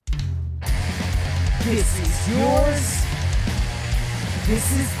This is yours.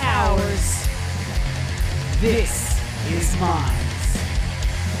 This is ours. This is mine.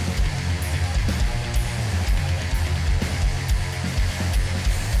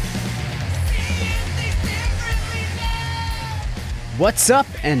 What's up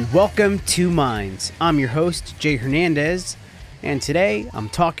and welcome to Minds. I'm your host, Jay Hernandez, and today I'm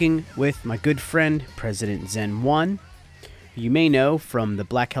talking with my good friend, President Zen-1, who you may know from the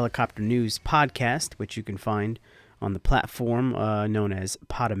Black Helicopter News podcast, which you can find on the platform known as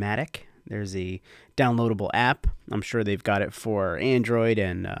Podomatic. There's a downloadable app. I'm sure they've got it for Android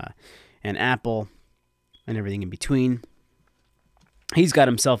and Apple and everything in between. He's got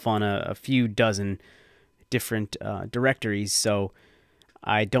himself on a few dozen different directories, so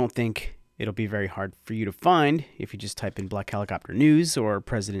I don't think it'll be very hard for you to find if you just type in Black Helicopter News or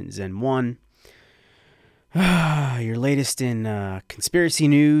President Zen-1. Your latest in conspiracy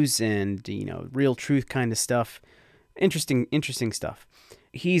news and, real truth kind of stuff. Interesting stuff.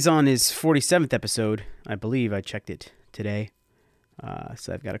 He's on his 47th episode, I believe. I checked it today.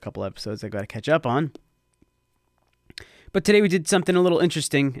 So I've got a couple episodes I've got to catch up on. But today we did something a little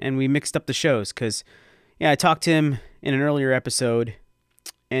interesting, and we mixed up the shows because, I talked to him in an earlier episode,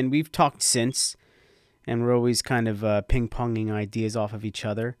 and we've talked since, and we're always kind of ping-ponging ideas off of each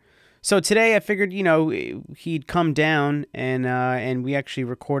other. So today I figured, he'd come down, and we actually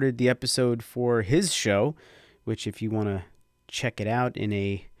recorded the episode for his show, which if you want to check it out in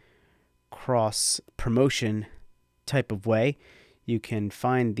a cross-promotion type of way, you can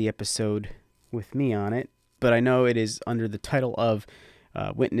find the episode with me on it. But I know it is under the title of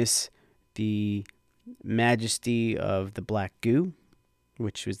Witness the Majesty of the Black Goo,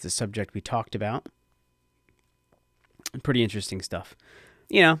 which was the subject we talked about. Pretty interesting stuff.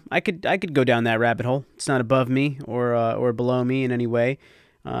 I could go down that rabbit hole. It's not above me or below me in any way.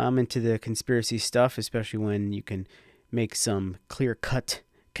 I'm into the conspiracy stuff, especially when you can make some clear-cut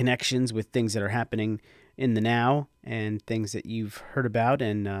connections with things that are happening in the now and things that you've heard about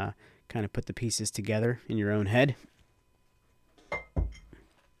and kind of put the pieces together in your own head.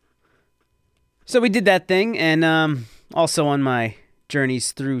 So we did that thing, and also on my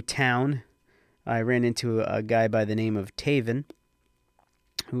journeys through town, I ran into a guy by the name of Teyvan,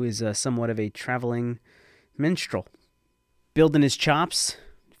 who is somewhat of a traveling minstrel, building his chops,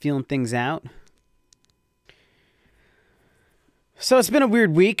 feeling things out. So it's been a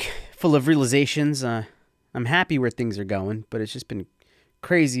weird week, full of realizations. I'm happy where things are going, but it's just been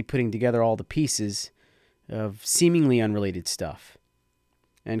crazy putting together all the pieces of seemingly unrelated stuff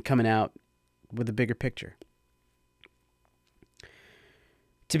and coming out with a bigger picture.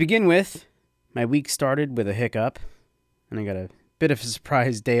 To begin with, my week started with a hiccup, and I got a bit of a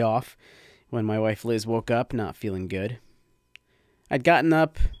surprise day off when my wife Liz woke up not feeling good. I'd gotten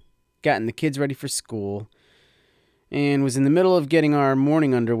up, gotten the kids ready for school, and was in the middle of getting our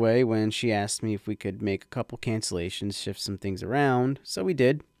morning underway when she asked me if we could make a couple cancellations, shift some things around, so we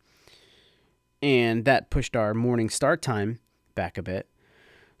did. And that pushed our morning start time back a bit.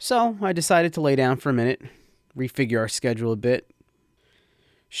 So I decided to lay down for a minute, refigure our schedule a bit,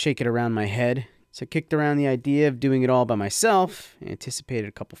 shake it around my head. So I kicked around the idea of doing it all by myself, anticipated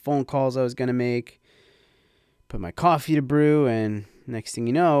a couple phone calls I was going to make, put my coffee to brew, and next thing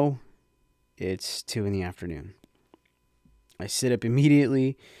you know, it's 2 p.m. I sit up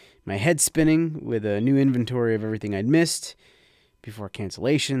immediately, my head spinning with a new inventory of everything I'd missed before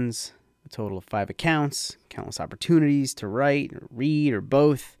cancellations, a total of 5 accounts, countless opportunities to write or read or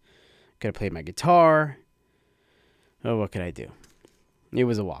both. Could have played my guitar. Oh, what could I do? It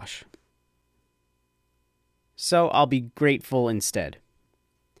was a wash. So I'll be grateful instead.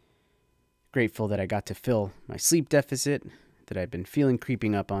 Grateful that I got to fill my sleep deficit that I've been feeling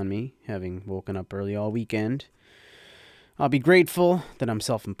creeping up on me, having woken up early all weekend. I'll be grateful that I'm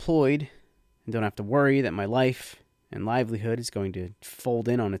self-employed and don't have to worry that my life and livelihood is going to fold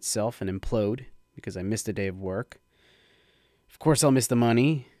in on itself and implode because I missed a day of work. Of course, I'll miss the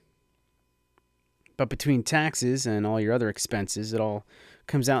money. But between taxes and all your other expenses, it all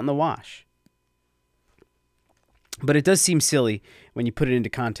comes out in the wash. But it does seem silly when you put it into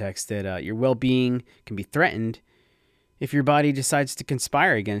context that your well-being can be threatened if your body decides to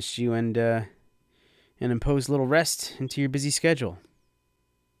conspire against you and impose a little rest into your busy schedule.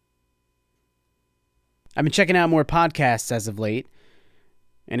 I've been checking out more podcasts as of late,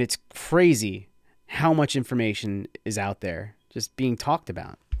 and it's crazy how much information is out there just being talked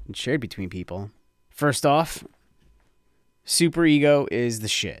about and shared between people. First off, superego is the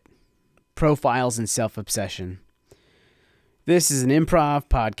shit. Profiles and self-obsession. This is an improv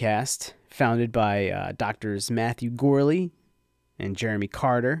podcast founded by Drs. Matthew Gorley and Jeremy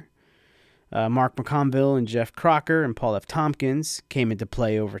Carter. Mark McConville and Jeff Crocker and Paul F. Tompkins came into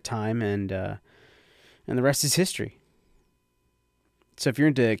play over time, and the rest is history. So if you're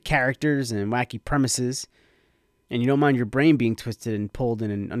into characters and wacky premises, and you don't mind your brain being twisted and pulled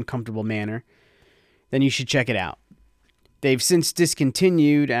in an uncomfortable manner, then you should check it out. They've since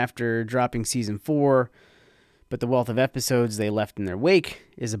discontinued after dropping season 4, but the wealth of episodes they left in their wake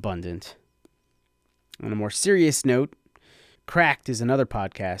is abundant. On a more serious note, Cracked is another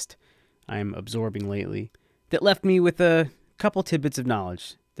podcast I'm absorbing lately that left me with a couple tidbits of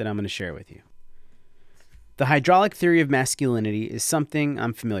knowledge that I'm going to share with you. The hydraulic theory of masculinity is something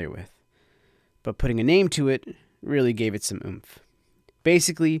I'm familiar with, but putting a name to it really gave it some oomph.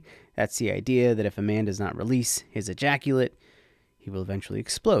 Basically, that's the idea that if a man does not release his ejaculate, he will eventually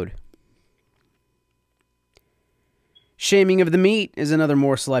explode. Shaming of the meat is another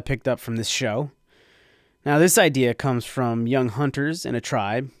morsel I picked up from this show. Now, this idea comes from young hunters in a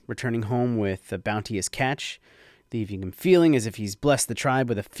tribe returning home with a bounteous catch, leaving him feeling as if he's blessed the tribe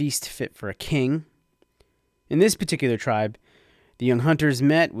with a feast fit for a king. In this particular tribe, the young hunters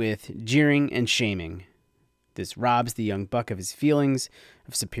met with jeering and shaming. This robs the young buck of his feelings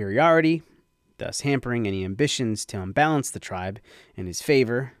of superiority, thus hampering any ambitions to unbalance the tribe in his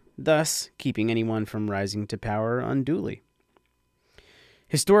favor, thus keeping anyone from rising to power unduly.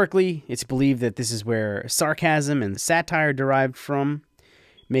 Historically, it's believed that this is where sarcasm and satire derived from,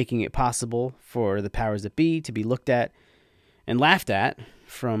 making it possible for the powers that be to be looked at and laughed at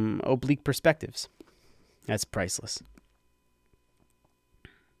from oblique perspectives. That's priceless.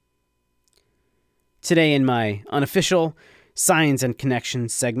 Today in my unofficial Science and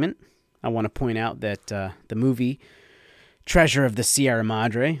Connections segment, I want to point out that the movie Treasure of the Sierra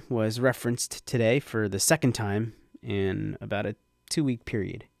Madre was referenced today for the second time in about a 2-week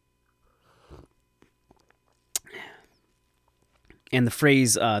period. And the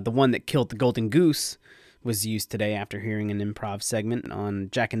phrase, the one that killed the golden goose, was used today after hearing an improv segment on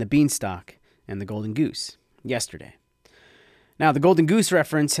Jack and the Beanstalk and the golden goose yesterday. Now, the golden goose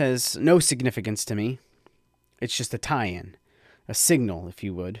reference has no significance to me. It's just a tie-in, a signal, if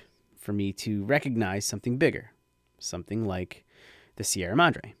you would, for me to recognize something bigger, something like the Sierra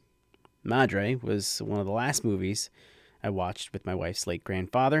Madre. Madre was one of the last movies I watched with my wife's late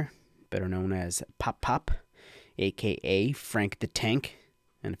grandfather, better known as Pop Pop, a.k.a. Frank the Tank,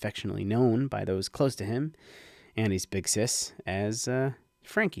 and affectionately known by those close to him and his big sis as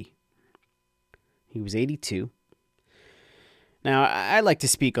Frankie. He was 82. Now, I like to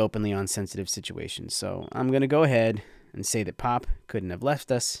speak openly on sensitive situations, so I'm going to go ahead and say that Pop couldn't have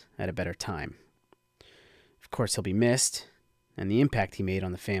left us at a better time. Of course, he'll be missed, and the impact he made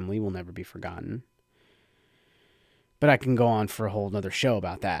on the family will never be forgotten. But I can go on for a whole nother show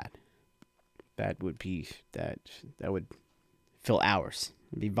about that. That would fill hours.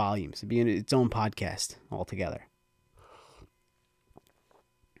 It'd be volumes. It'd be in its own podcast altogether.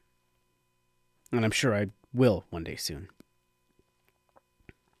 And I'm sure I will one day soon.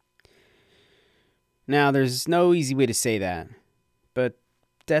 Now, there's no easy way to say that, but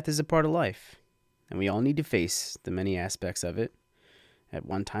death is a part of life, and we all need to face the many aspects of it at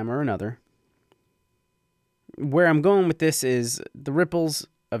one time or another. Where I'm going with this is the ripples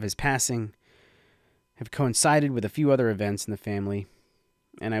of his passing have coincided with a few other events in the family,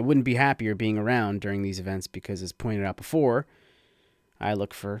 and I wouldn't be happier being around during these events because, as pointed out before, I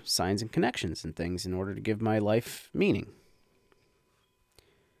look for signs and connections and things in order to give my life meaning.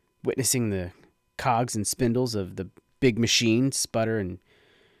 Witnessing the cogs and spindles of the big machine sputter and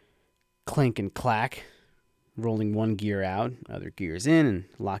clink and clack, rolling one gear out, other gears in, and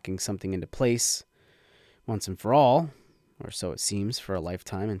locking something into place once and for all, or so it seems for a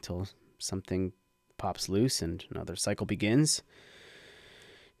lifetime until something pops loose and another cycle begins,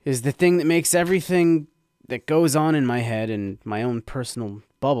 is the thing that makes everything that goes on in my head and my own personal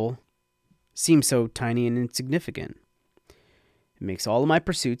bubble seem so tiny and insignificant. It makes all of my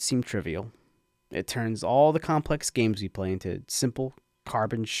pursuits seem trivial. It turns all the complex games we play into simple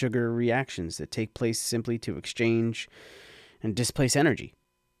carbon-sugar reactions that take place simply to exchange and displace energy.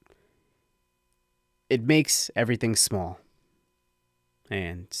 It makes everything small.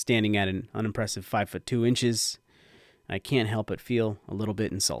 And standing at an unimpressive 5'2", I can't help but feel a little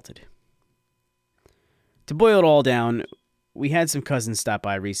bit insulted. To boil it all down, we had some cousins stop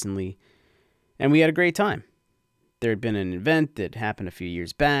by recently, and we had a great time. There had been an event that happened a few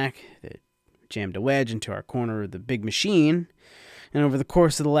years back that jammed a wedge into our corner of the big machine, and over the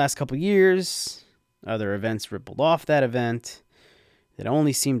course of the last couple years, other events rippled off that event that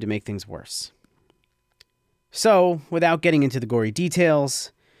only seemed to make things worse. So, without getting into the gory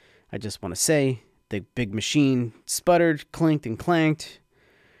details, I just want to say the big machine sputtered, clinked, and clanked,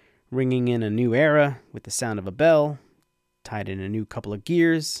 ringing in a new era with the sound of a bell, tied in a new couple of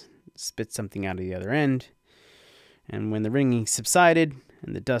gears, spit something out of the other end. And when the ringing subsided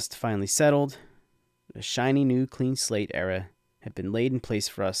and the dust finally settled, a shiny new clean slate era had been laid in place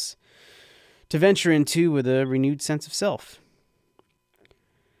for us to venture into with a renewed sense of self.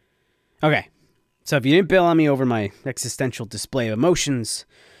 Okay, so if you didn't bail on me over my existential display of emotions,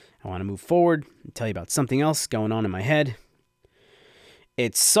 I want to move forward and tell you about something else going on in my head.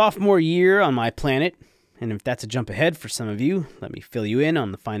 It's sophomore year on my planet, and if that's a jump ahead for some of you, let me fill you in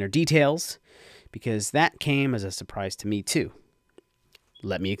on the finer details, because that came as a surprise to me too.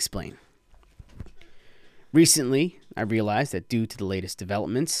 Let me explain. Recently, I realized that due to the latest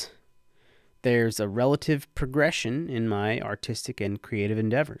developments, there's a relative progression in my artistic and creative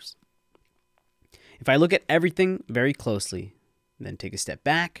endeavors. If I look at everything very closely, then take a step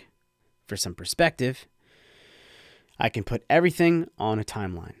back for some perspective, I can put everything on a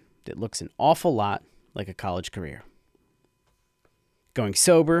timeline that looks an awful lot like a college career. Going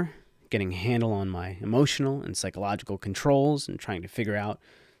sober, getting a handle on my emotional and psychological controls, and trying to figure out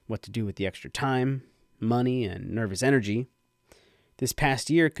what to do with the extra time, money, and nervous energy, this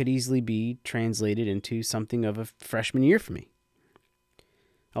past year could easily be translated into something of a freshman year for me.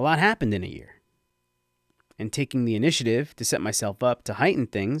 A lot happened in a year. And taking the initiative to set myself up to heighten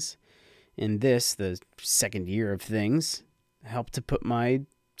things in this, the second year of things, helped to put my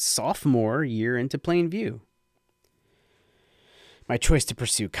sophomore year into plain view. My choice to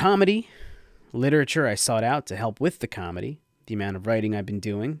pursue comedy, literature I sought out to help with the comedy, the amount of writing I've been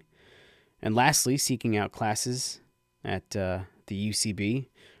doing, and lastly, seeking out classes at the UCB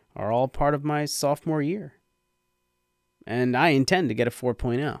are all part of my sophomore year. And I intend to get a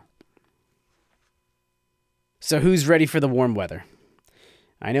 4.0. So who's ready for the warm weather?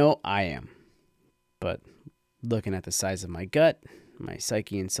 I know I am. But looking at the size of my gut, my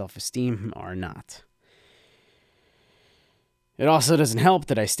psyche and self-esteem are not. It also doesn't help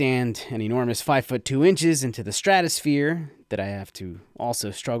that I stand an enormous 5'2" into the stratosphere, that I have to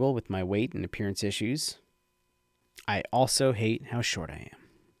also struggle with my weight and appearance issues. I also hate how short I am.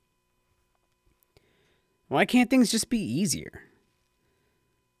 Why can't things just be easier?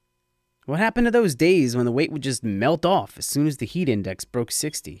 What happened to those days when the weight would just melt off as soon as the heat index broke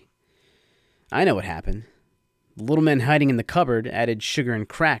 60? I know what happened. The little men hiding in the cupboard added sugar and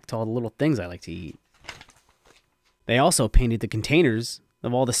crack to all the little things I like to eat. They also painted the containers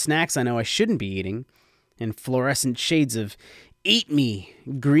of all the snacks I know I shouldn't be eating in fluorescent shades of "Eat Me"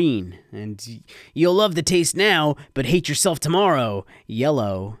 green and "You'll love the taste now, but hate yourself tomorrow"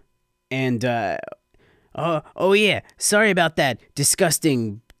 yellow. And, oh yeah, sorry about that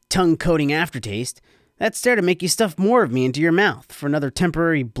disgusting tongue-coating aftertaste. That's there to make you stuff more of me into your mouth for another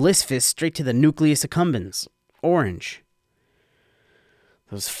temporary bliss fist straight to the nucleus accumbens. Orange.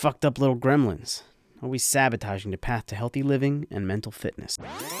 Those fucked up little gremlins, always sabotaging the path to healthy living and mental fitness. That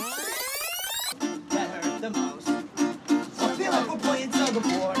hurt the most. I feel like we're playing tug of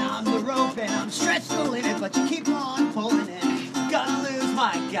war, and I'm the rope and I'm stretched to the limit, but you keep on pulling it. Gonna lose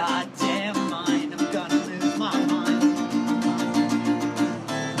my goddamn mind. I'm gonna lose my mind.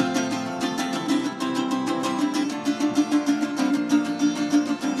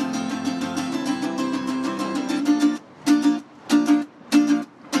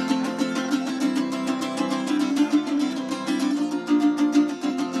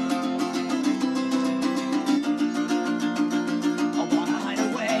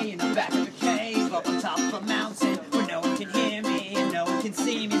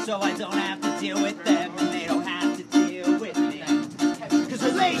 So I don't have to deal with them, and they don't have to deal with me. 'Cause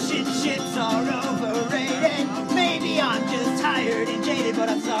relationships are overrated. Maybe I'm just tired and jaded, but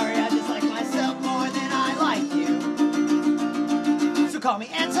I'm sorry, I just like myself more than I like you. So call me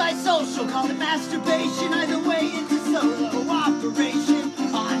antisocial, call it masturbation. Either way, it's a solo operation.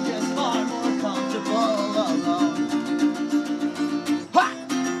 I'm just far more comfortable alone. Ha!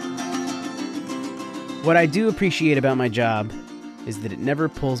 What I do appreciate about my job is that it never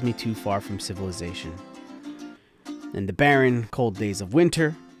pulls me too far from civilization. In the barren, cold days of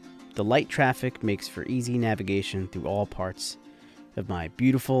winter, the light traffic makes for easy navigation through all parts of my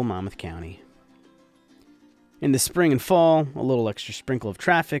beautiful Monmouth County. In the spring and fall, a little extra sprinkle of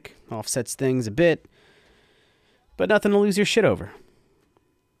traffic offsets things a bit, but nothing to lose your shit over.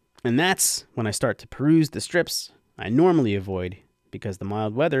 And that's when I start to peruse the strips I normally avoid, because the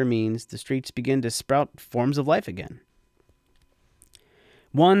mild weather means the streets begin to sprout forms of life again.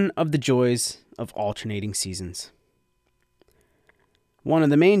 One of the joys of alternating seasons. One of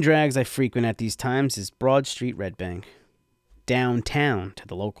the main drags I frequent at these times is Broad Street, Red Bank, downtown to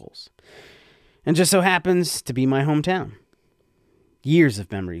the locals, and just so happens to be my hometown. Years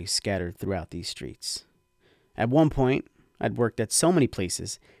of memories scattered throughout these streets. At one point, I'd worked at so many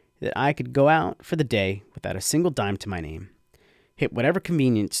places that I could go out for the day without a single dime to my name, hit whatever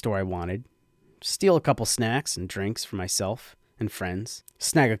convenience store I wanted, steal a couple snacks and drinks for myself and friends,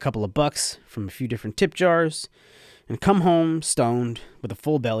 snag a couple of bucks from a few different tip jars, and come home stoned with a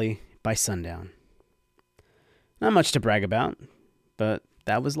full belly by sundown. Not much to brag about, but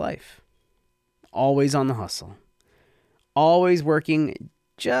that was life. Always on the hustle. Always working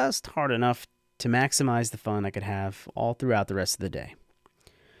just hard enough to maximize the fun I could have all throughout the rest of the day.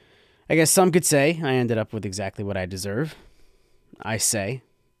 I guess some could say I ended up with exactly what I deserve. I say,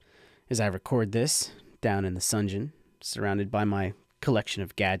 as I record this down in the sungeon, surrounded by my collection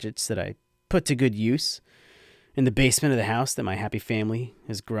of gadgets that I put to good use in the basement of the house that my happy family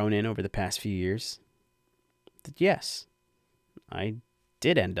has grown in over the past few years, that yes, I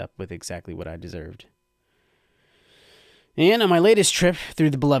did end up with exactly what I deserved. And on my latest trip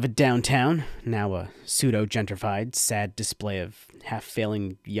through the beloved downtown, now a pseudo-gentrified, sad display of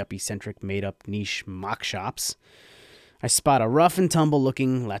half-failing, yuppie-centric, made-up niche mock shops, I spot a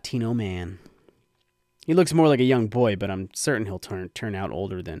rough-and-tumble-looking Latino man. He looks more like a young boy, but I'm certain he'll turn out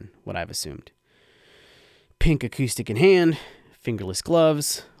older than what I've assumed. Pink acoustic in hand, fingerless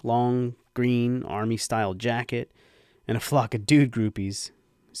gloves, long, green, army-style jacket, and a flock of dude groupies,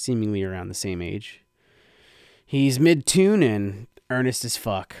 seemingly around the same age. He's mid-tune and earnest as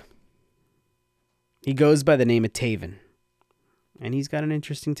fuck. He goes by the name of Teyvan, and he's got an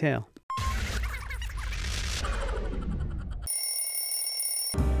interesting tale.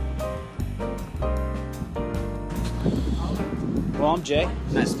 Well, I'm Jay.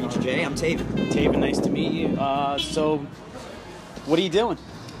 Nice to meet you, Jay. I'm Teyvan. Teyvan, nice to meet you. So, what are you doing?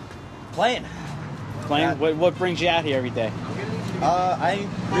 Playing. Playing? What brings you out here every day? I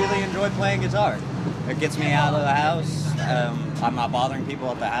really enjoy playing guitar. It gets me out of the house. I'm not bothering people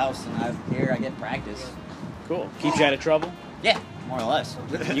at the house, and here I get practice. Cool. Keeps you out of trouble? Yeah, more or less.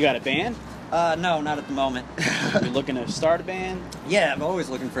 You got a band? No, not at the moment. You looking to start a band? Yeah, I'm always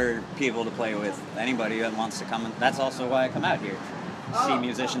looking for people to play with. Anybody that wants to come in. That's also why I come out here. See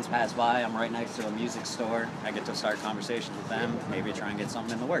musicians pass by. I'm right next to a music store. I get to start conversations with them. Maybe try and get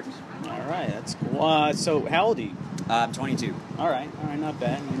something in the works. All right, that's cool. So how old are you? I'm 22. All right, not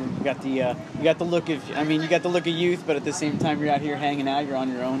bad. You got the look of. I mean, you got the look of youth, but at the same time, you're out here hanging out. You're on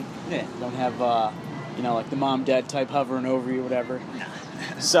your own. Yeah. You don't have, like the mom dad type hovering over you, whatever. Nah.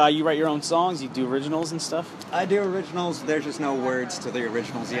 So you write your own songs. You do originals and stuff. I do originals. There's just no words to the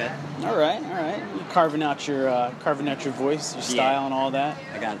originals yet. All right. You carving out your voice, your style, and all that.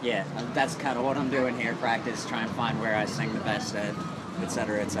 That's kind of what I'm doing here. Practice, try and find where I sing the best at,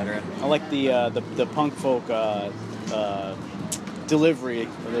 etc., etc. I like the punk folk delivery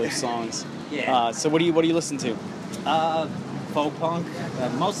of those songs. Yeah. So what do you listen to? Folk punk,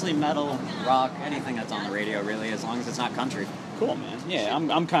 mostly metal, rock, anything that's on the radio, really, as long as it's not country. Cool, man. Yeah,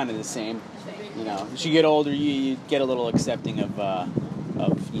 I'm kind of the same. As you get older, you get a little accepting of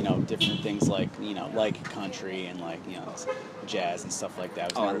different things like country and jazz and stuff like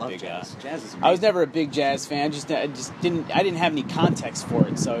that. I love jazz. Jazz is amazing. I was never a big jazz fan. I didn't have any context for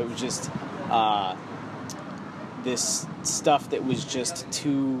it, so it was just this stuff that was just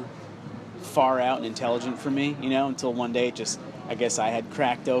too far out and intelligent for me, until one day I guess I had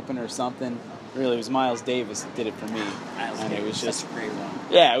cracked open or something. Really, it was Miles Davis that did it for me. It was just that's a great one.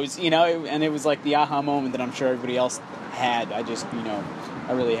 Yeah, it was, and it was like the aha moment that I'm sure everybody else had. I just,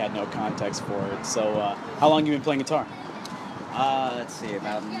 I really had no context for it. So, how long have you been playing guitar? Let's see,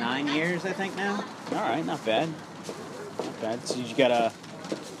 about 9 years, I think now. All right, not bad. So you got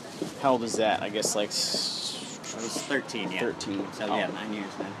how old is that? I guess I was 13, yeah. 13. So, 9 years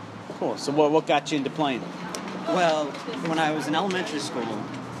now. Cool. So what got you into playing? Well, when I was in elementary school,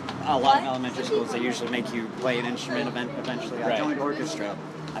 a lot of elementary schools, they usually make you play an instrument eventually. I joined orchestra.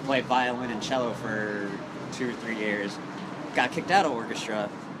 I played violin and cello for 2 or 3 years. Got kicked out of orchestra,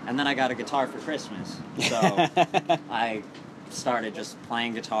 and then I got a guitar for Christmas. So I started just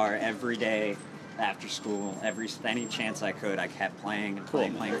playing guitar every day after school. Any chance I could, I kept playing and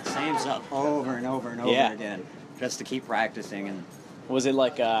playing the same stuff over and over and over again, just to keep practicing. And was it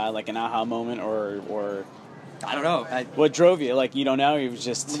like an aha moment or I don't know. What drove you? You don't know? It was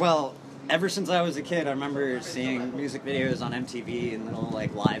just... Well, ever since I was a kid, I remember seeing music videos on MTV and little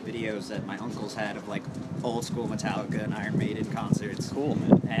live videos that my uncles had of old school Metallica and Iron Maiden concerts. Cool,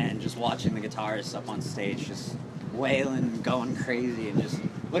 man. And just watching the guitarists up on stage just wailing, going crazy, and just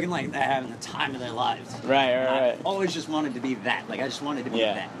looking like they're having the time of their lives. Right. I always just wanted to be that. Like, I just wanted to be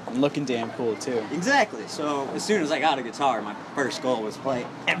that. And looking damn cool, too. Exactly. So, as soon as I got a guitar, my first goal was play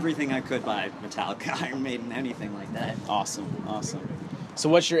everything I could by Metallica, Iron Maiden, anything like that. Awesome. So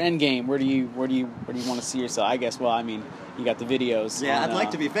what's your end game? Where do you want to see yourself? I guess, well, I mean, you got the videos. Yeah, I'd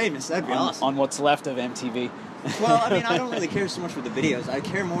like to be famous. That'd be awesome. On what's left of MTV. Well, I mean, I don't really care so much for the videos. I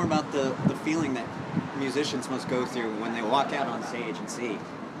care more about the feeling that musicians must go through when they walk out on stage and see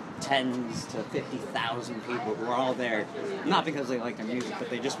tens to 50,000 people who are all there, not because they like their music, but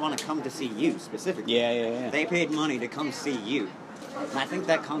they just want to come to see you specifically. Yeah. They paid money to come see you. And I think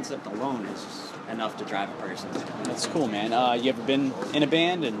that concept alone is just enough to drive a person. That's cool, man. You ever been in a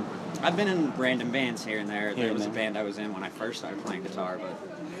band? And I've been in random bands here and there. There was a band I was in when I first started playing guitar,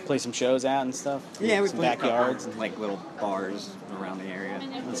 but play some shows out and stuff. Yeah, we some played backyards, like little bars around the area.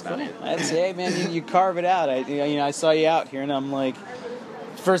 That's about it. That's it, man. You carve it out. I saw you out here, and I'm like,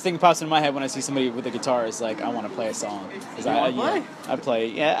 first thing that pops into my head when I see somebody with a guitar is like, I want to play a song. You want to play? I play.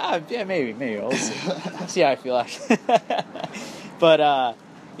 Yeah, maybe. We'll see how I feel like. But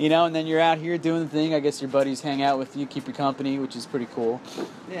and then you're out here doing the thing. I guess your buddies hang out with you, keep you company, which is pretty cool.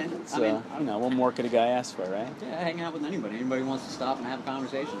 Yeah, So, what more could a guy ask for, right? Yeah, hang out with anybody. Anybody wants to stop and have a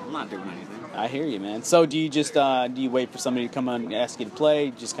conversation. I'm not doing anything. I hear you, man. So do you just do you wait for somebody to come on and ask you to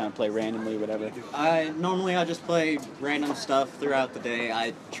play? Just kind of play randomly, whatever? Normally I just play random stuff throughout the day.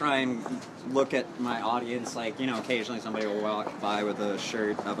 I try and look at my audience. Like, occasionally somebody will walk by with a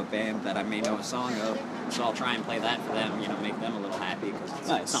shirt of a band that I may know a song of. So I'll try and play that for them, make them a little happy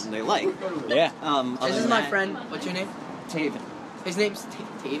because it's something they like. Yeah. This is my friend. What's your name? Teyvan. His name's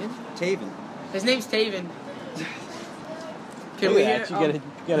Teyvan? Teyvan. His name's Teyvan. Can we hear? You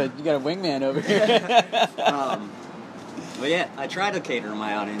got a wingman over here. Well, yeah, I try to cater to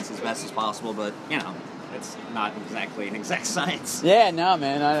my audience as best as possible, but it's not exactly an exact science. Yeah, no,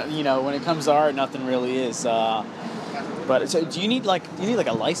 man. When it comes to art, nothing really is. But so, do you need like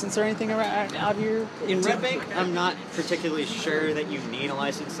a license or anything around out here? In Red Bank, I'm not particularly sure that you need a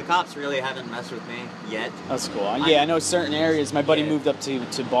license. The cops really haven't messed with me yet. That's cool. I know certain areas. My buddy moved up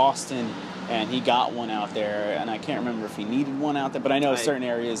to Boston, and he got one out there, and I can't remember if he needed one out there, but I know certain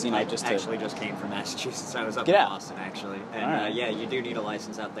areas, I just came from Massachusetts. I was up in Boston, actually. And, yeah, you do need a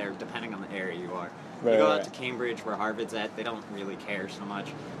license out there, depending on the area you are. You go out to Cambridge, where Harvard's at, they don't really care so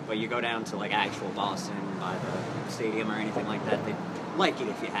much. But you go down to, actual Boston by the stadium or anything like that, they like it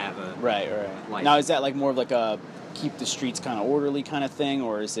if you have a license. Now, is that, more of a keep the streets kind of orderly kind of thing,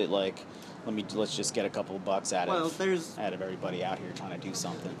 or is it let's just get a couple of bucks out of everybody out here trying to do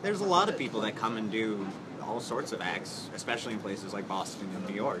something? There's a lot of people that come and do all sorts of acts, especially in places like Boston and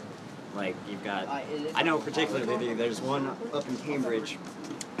New York. You've got, I know particularly, there's one up in Cambridge.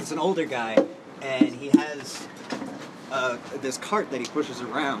 It's an older guy, and he has this cart that he pushes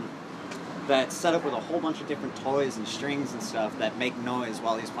around that's set up with a whole bunch of different toys and strings and stuff that make noise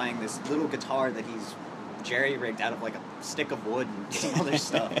while he's playing this little guitar that he's jerry-rigged out of a stick of wood and some other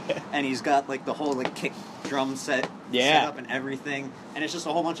stuff, and he's got the whole kick drum set up and everything, and it's just a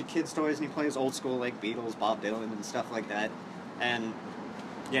whole bunch of kids' toys, and he plays old school Beatles, Bob Dylan, and stuff like that, and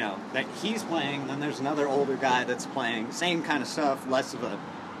that he's playing. Then there's another older guy that's playing same kind of stuff, less of a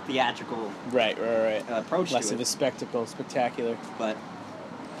theatrical approach to it. Less of a spectacular. But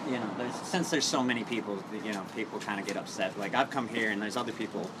since there's so many people, people kind of get upset. I've come here and there's other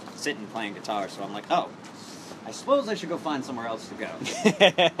people sitting playing guitar, so I'm like, oh, I suppose I should go find somewhere else to go.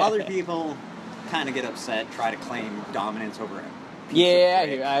 Other people kind of get upset, try to claim dominance over it.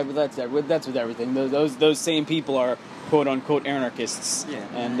 Yeah, that's with everything. Those same people are quote unquote anarchists,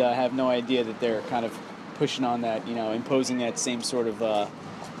 and have no idea that they're kind of pushing on that, imposing that same sort of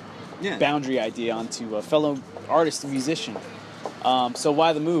boundary idea onto a fellow artist and musician. So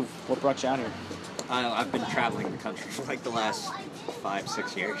why the move? What brought you out here? I've been traveling the country for the last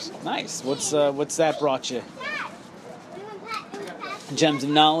 5-6 years. Nice. What's that brought you? Gems of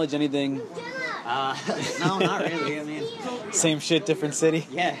knowledge? Anything? No, not really. I mean, same shit, different city.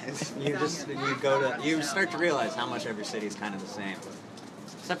 Yeah, you start to realize how much every city is kind of the same.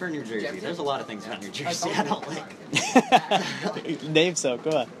 Except for New Jersey. There's a lot of things about New Jersey I don't like. Name so.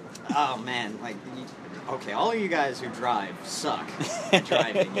 Go on. Oh man, okay, all of you guys who drive suck at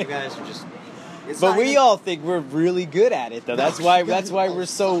driving. You guys are just. But we all think we're really good at it, though. That's why we're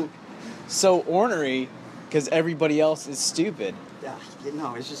so ornery, because everybody else is stupid.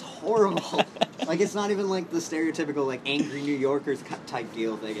 No, it's just horrible. It's not even the stereotypical angry New Yorkers type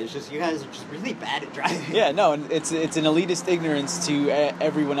deal thing. It's just you guys are just really bad at driving. Yeah, no, and it's an elitist ignorance to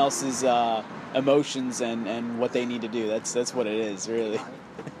everyone else's emotions and what they need to do. That's what it is, really.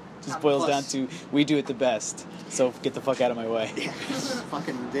 Just boils down to we do it the best. So get the fuck out of my way. Yeah, it's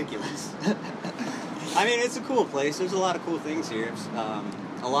fucking ridiculous. I mean, it's a cool place. There's a lot of cool things here.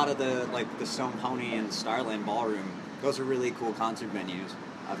 A lot of the Stone Pony and Starland Ballroom, those are really cool concert venues,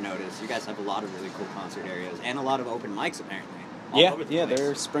 I've noticed. You guys have a lot of really cool concert areas and a lot of open mics, apparently. Yeah,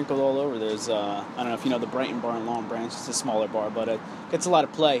 they're sprinkled all over. There's, I don't know if you know the Brighton Bar in Long Branch. It's a smaller bar, but it gets a lot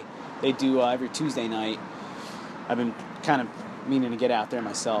of play. They do every Tuesday night. I've been kind of meaning to get out there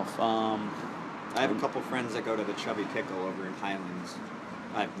myself. I have a couple friends that go to the Chubby Pickle over in Highlands.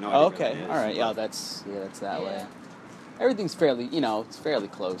 I have no idea. Oh, okay, where that is, all right. Yeah, that's that way. Everything's fairly, it's fairly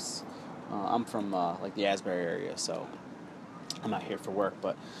close. I'm from like the Asbury area, so I'm not here for work,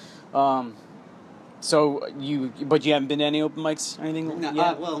 but. So you haven't been to any open mics or anything No,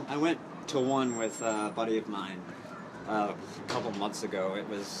 yet? well, I went to one with a buddy of mine a couple months ago. It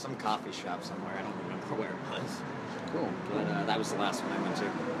was some coffee shop somewhere. I don't remember where it was. Cool. But that was the last one I went to.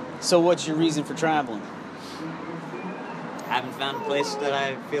 So what's your reason for traveling? Haven't found a place that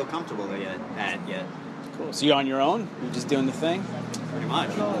I feel comfortable yet. Cool. So you're on your own? You're just doing the thing? Pretty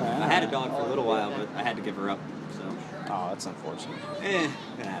much. I had a dog for a little while, but I had to give her up. So. Oh, that's unfortunate. It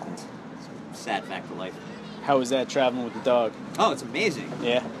happens. It's a sad fact of life. How was that traveling with the dog? Oh, it's amazing.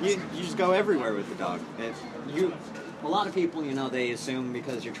 Yeah. You just go everywhere with the dog. A lot of people, they assume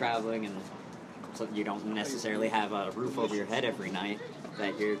because you're traveling and so you don't necessarily have a roof over your head every night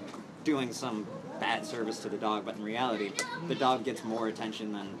that you're doing some bad service to the dog, but in reality, the dog gets more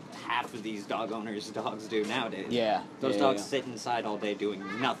attention than half of these dog owners' dogs do nowadays. Yeah. Those dogs sit inside all day doing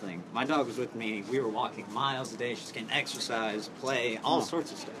nothing. My dog was with me. We were walking miles a day. She's getting exercise, play, all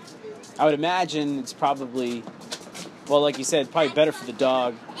sorts of stuff. I would imagine it's probably, well, like you said, probably better for the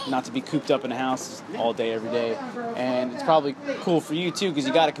dog not to be cooped up in a house all day, every day. And it's probably cool for you, too, because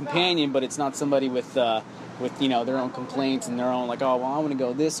you got a companion, but it's not somebody with their own complaints and their own, like, oh, well, I want to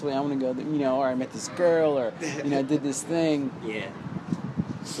go this way, I want to go, or I met this girl, or, did this thing. Yeah.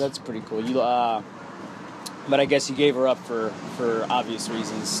 So that's pretty cool. But I guess you gave her up for obvious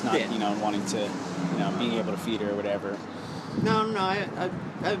reasons, not, wanting to, being able to feed her or whatever. No,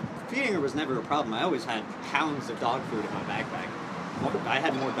 feeding her was never a problem. I always had pounds of dog food in my backpack. I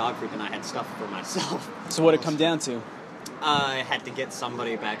had more dog food than I had stuff for myself. So what did it come down to? I had to get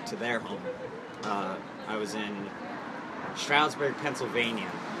somebody back to their home. I was in Stroudsburg, Pennsylvania,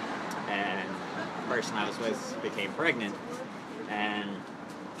 and the person I was with became pregnant and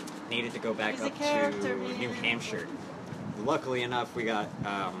needed to go back up to New Hampshire. Luckily enough, we got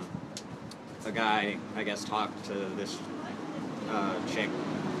a guy, I guess, talked to this chick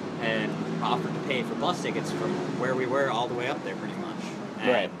and offered to pay for bus tickets from where we were all the way up there, pretty much. And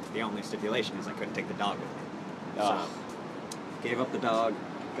right. The only stipulation is I couldn't take the dog with me. Oh. So, gave up the dog,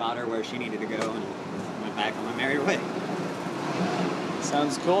 got her where she needed to go, and went back on my merry way.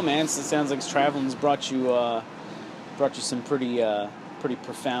 Sounds cool, man. So it sounds like traveling's brought you some pretty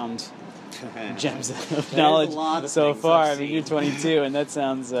profound gems of knowledge so far. I mean, you're 22, and that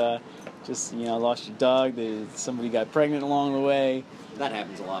sounds lost your dog. Somebody got pregnant along the way. That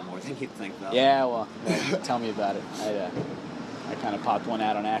happens a lot more than you'd think, though. Yeah, well, tell me about it. I kind of popped one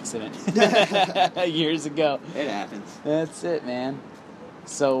out on accident years ago. It happens. That's it, man.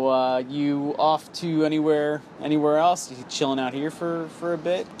 So you off to anywhere else? You chilling out here for a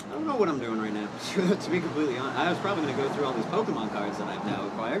bit? I don't know what I'm doing right now, to be completely honest. I was probably going to go through all these Pokemon cards that I've now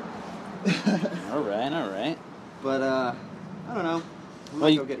acquired. All right. But, I don't know. I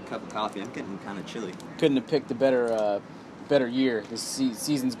might go get a cup of coffee. I'm getting kind of chilly. Couldn't have picked a better year. This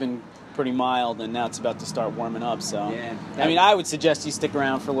season's been pretty mild, and now it's about to start warming up. So, yeah, I mean, I would suggest you stick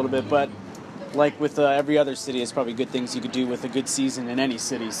around for a little bit, but like with every other city, there's probably good things you could do with a good season in any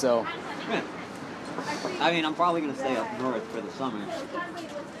city. So, yeah. I mean, I'm probably going to stay up north for the summer.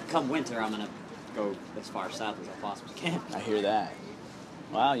 Come winter, I'm going to go as far south as I possibly can. I hear that.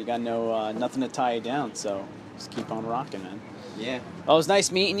 Wow, you got nothing to tie you down, so just keep on rocking, man. Yeah. Well, it was nice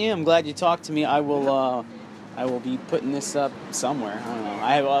meeting you. I'm glad you talked to me. I will be putting this up somewhere. I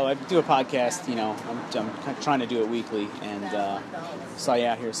don't know. I do a podcast. I'm trying to do it weekly, and saw you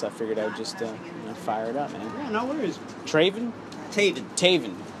out here, so I figured I would just fire it up, man. Yeah, no worries. Teyvan.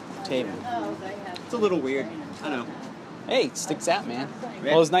 It's a little weird. I know. Hey, it sticks out, man. Yeah.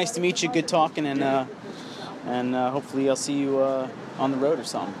 Well, it was nice to meet you. Good talking, and hopefully I'll see you on the road or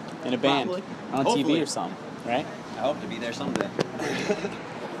something in a band, Probably. on Hopefully. TV or something, right? I hope to be there someday.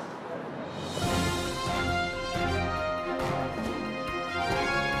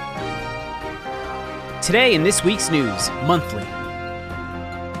 Today in this week's news, monthly.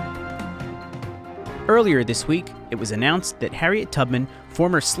 Earlier this week, it was announced that Harriet Tubman,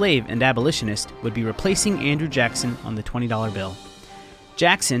 former slave and abolitionist, would be replacing Andrew Jackson on the $20 bill.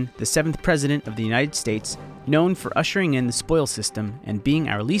 Jackson, the 7th President of the United States, known for ushering in the spoils system and being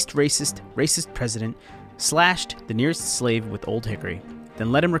our least racist president, slashed the nearest slave with Old Hickory,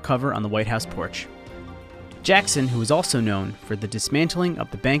 then let him recover on the White House porch. Jackson, who was also known for the dismantling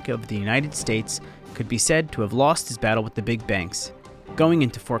of the Bank of the United States, could be said to have lost his battle with the big banks, going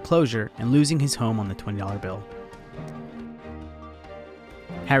into foreclosure and losing his home on the $20 bill.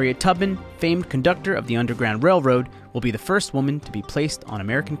 Harriet Tubman, famed conductor of the Underground Railroad, will be the first woman to be placed on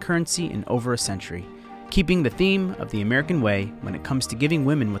American currency in over a century, keeping the theme of the American way when it comes to giving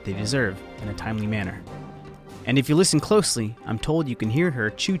women what they deserve in a timely manner. And if you listen closely, I'm told you can hear her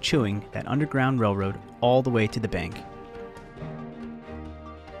chewing that Underground Railroad all the way to the bank.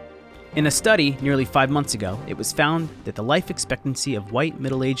 In a study nearly 5 months ago, it was found that the life expectancy of white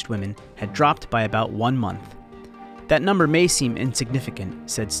middle-aged women had dropped by about 1 month. That number may seem insignificant,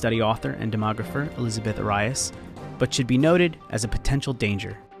 said study author and demographer Elizabeth Arias, but should be noted as a potential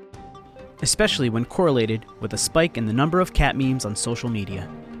danger, especially when correlated with a spike in the number of cat memes on social media.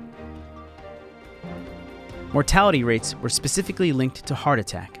 Mortality rates were specifically linked to heart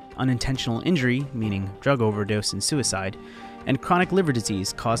attack, unintentional injury, meaning drug overdose and suicide, and chronic liver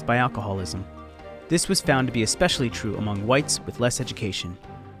disease caused by alcoholism. This was found to be especially true among whites with less education.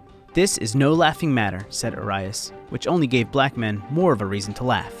 This is no laughing matter, said Arias, which only gave black men more of a reason to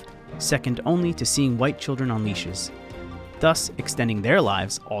laugh, second only to seeing white children on leashes, thus extending their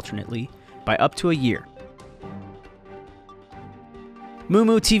lives, alternately, by up to a year.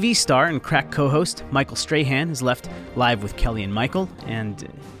 Moo TV star and crack co-host Michael Strahan is left live with Kelly and Michael, and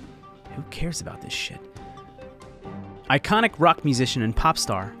who cares about this shit? Iconic rock musician and pop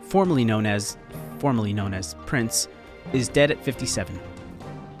star, formerly known as Prince, is dead at 57.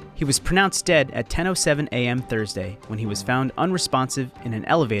 He was pronounced dead at 10:07 a.m. Thursday when he was found unresponsive in an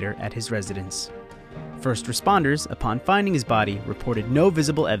elevator at his residence. First responders, upon finding his body, reported no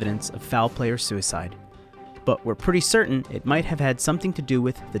visible evidence of foul play or suicide, but were pretty certain it might have had something to do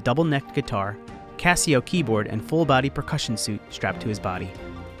with the double-necked guitar, Casio keyboard, and full-body percussion suit strapped to his body.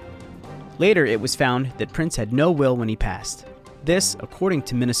 Later, it was found that Prince had no will when he passed. This, according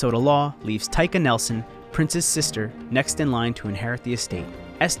to Minnesota law, leaves Tyka Nelson, Prince's sister, next in line to inherit the estate,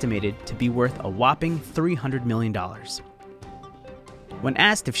 estimated to be worth a whopping $300 million. When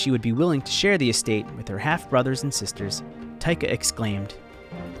asked if she would be willing to share the estate with her half-brothers and sisters, Tyka exclaimed,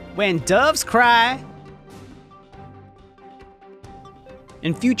 "When doves cry!"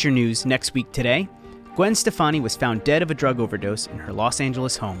 In future news next week today, Gwen Stefani was found dead of a drug overdose in her Los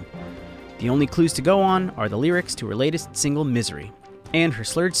Angeles home. The only clues to go on are the lyrics to her latest single, Misery, and her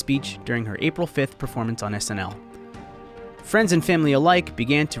slurred speech during her April 5th performance on SNL. Friends and family alike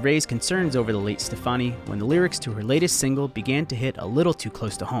began to raise concerns over the late Stefani when the lyrics to her latest single began to hit a little too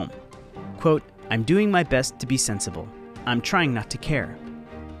close to home. Quote, "I'm doing my best to be sensible. I'm trying not to care.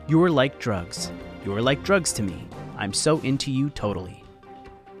 You're like drugs. You're like drugs to me. I'm so into you totally."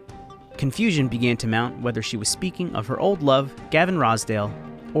 Confusion began to mount whether she was speaking of her old love, Gavin Rossdale,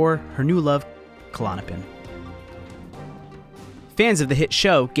 or her new love, Klonopin. Fans of the hit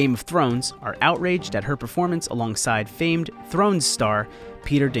show Game of Thrones are outraged at her performance alongside famed Thrones star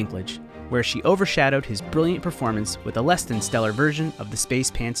Peter Dinklage, where she overshadowed his brilliant performance with a less than stellar version of the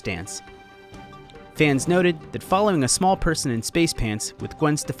Space Pants dance. Fans noted that following a small person in space pants with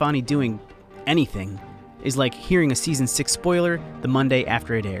Gwen Stefani doing anything is like hearing a season 6 spoiler the Monday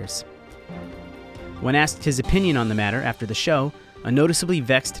after it airs. When asked his opinion on the matter after the show, a noticeably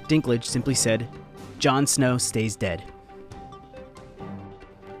vexed Dinklage simply said, "Jon Snow stays dead."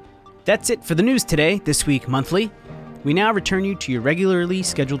 That's it for the news today, This Week Monthly. We now return you to your regularly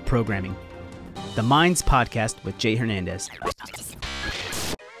scheduled programming, The Minds Podcast with Jay Hernandez.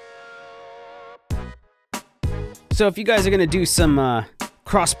 So if you guys are going to do some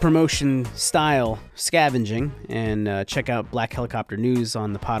cross-promotion style scavenging and check out Black Helicopter News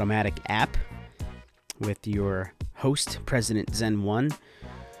on the Podomatic app with your host, President Zen-1,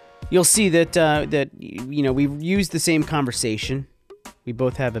 you'll see that we used the same conversation. We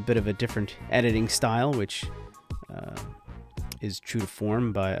both have a bit of a different editing style, which is true to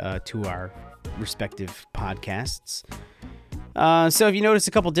form to our respective podcasts. So if you notice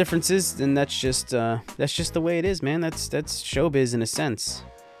a couple differences, then that's just the way it is, man. That's showbiz in a sense.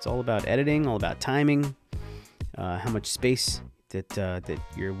 It's all about editing, all about timing, how much space that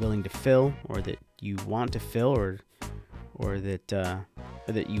you're willing to fill, or that you want to fill, or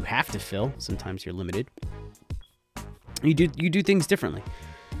that you have to fill. Sometimes you're limited. You do things differently.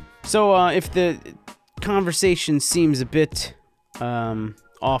 So if the conversation seems a bit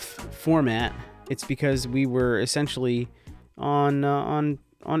off format, it's because we were essentially on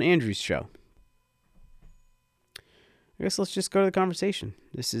Andrew's show. I guess let's just go to the conversation.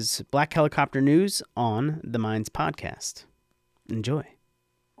 This is Black Helicopter News on the Minds Podcast. Enjoy.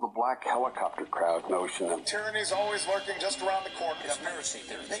 The black helicopter crowd notion of tyranny's always lurking just around the corner. Conspiracy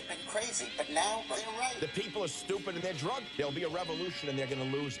theory. They've been crazy, but now they're right. The people are stupid and they're drunk. There'll be a revolution and they're going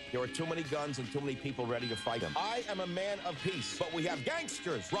to lose. There are too many guns and too many people ready to fight them. I am a man of peace, but we have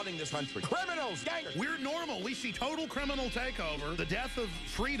gangsters running this country. Criminals, gangsters. We're normal. We see total criminal takeover, the death of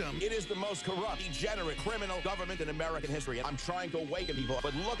freedom. It is the most corrupt, degenerate, criminal government in American history. And I'm trying to awaken people,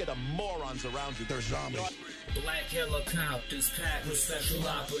 but look at the morons around you. They're zombies. Black helicopters packed with special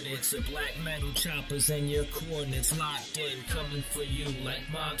operatives, the black metal choppers and your coordinates locked in, coming for you like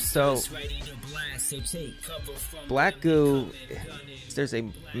mobsters ready to blast. So take cover from black goo. There's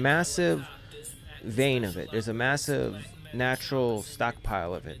a massive vein of it. There's a massive natural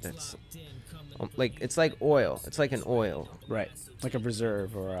stockpile of it. That's like, it's like oil. It's like an oil. Right. Like a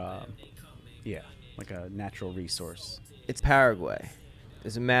reserve or like a natural resource. It's Paraguay.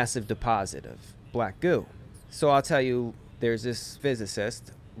 There's a massive deposit of black goo. So I'll tell you, there's this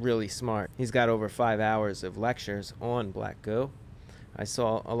physicist, really smart. He's got over 5 hours of lectures on black goo. I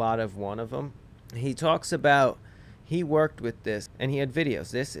saw a lot of one of them. He talks about, he worked with this, and he had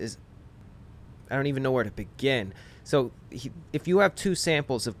videos. This is, I don't even know where to begin. So if you have two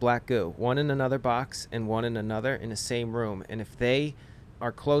samples of black goo, one in another box and one in another in the same room, and if they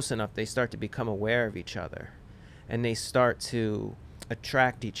are close enough, they start to become aware of each other, and they start to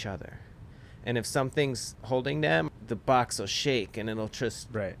attract each other. And if something's holding them, the box will shake and it'll just,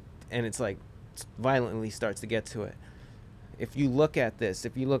 right. And it's like violently starts to get to it. If you look at this,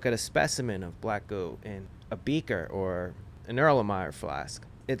 if you look at a specimen of black goo in a beaker or an Erlenmeyer flask,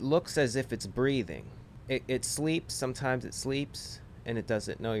 it looks as if it's breathing. It sleeps, sometimes it sleeps and it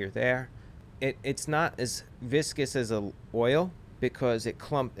doesn't know you're there. It's not as viscous as a oil because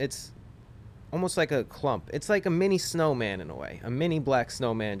it's almost like a clump. It's like a mini snowman in a way. A mini black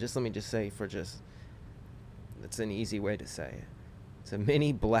snowman. Let me just say that's an easy way to say it. It's a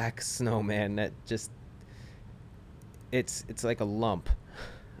mini black snowman that just, it's like a lump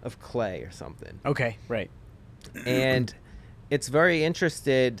of clay or something. Okay, right. And it's very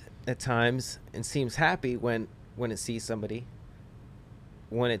interested at times and seems happy when it sees somebody.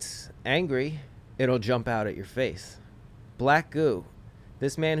 When it's angry, it'll jump out at your face. Black goo.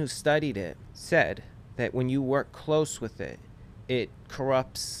 This man who studied it said that when you work close with it, it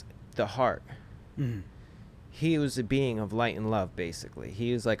corrupts the heart. Mm. He was a being of light and love, basically.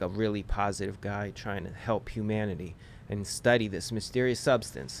 He was like a really positive guy trying to help humanity and study this mysterious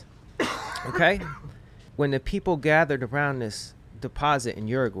substance. Okay? When the people gathered around this deposit in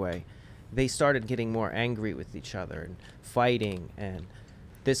Uruguay, they started getting more angry with each other and fighting. And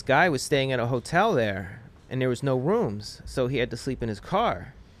this guy was staying at a hotel there, and there was no rooms, so he had to sleep in his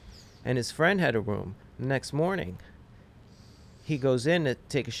car. And his friend had a room. The next morning, he goes in to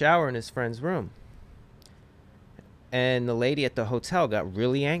take a shower in his friend's room. And the lady at the hotel got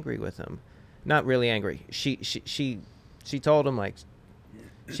really angry with him. Not really angry. She told him, like,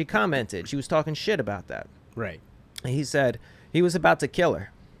 she commented. She was talking shit about that. Right. And he said he was about to kill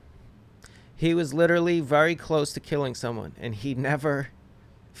her. He was literally very close to killing someone, and he never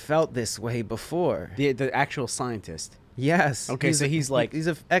felt this way before. The actual scientist. Yes. Okay, so he's like... He's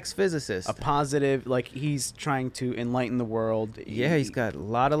an ex-physicist. A positive, like, he's trying to enlighten the world. Yeah, he's got a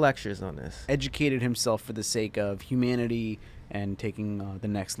lot of lectures on this. Educated himself for the sake of humanity and taking the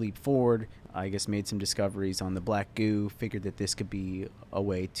next leap forward. I guess made some discoveries on the black goo, figured that this could be a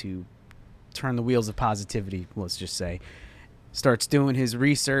way to turn the wheels of positivity, let's just say. Starts doing his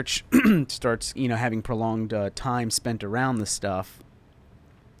research, starts, having prolonged time spent around the stuff.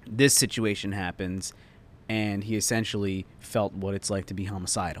 This situation happens, and he essentially felt what it's like to be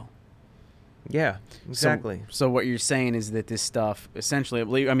homicidal. Yeah, exactly. So what you're saying is that this stuff,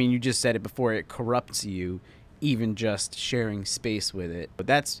 essentially, I mean, you just said it before, it corrupts you, even just sharing space with it. But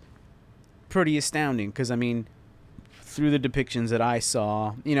that's pretty astounding, because, I mean, through the depictions that I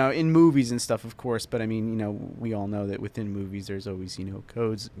saw, in movies and stuff, of course, but, I mean, we all know that within movies there's always,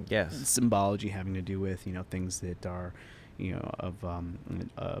 codes, yes, symbology having to do with, things that are... of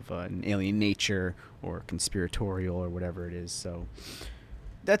an alien nature or conspiratorial or whatever it is. So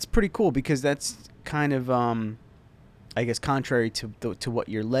that's pretty cool, because that's kind of, I guess, contrary to what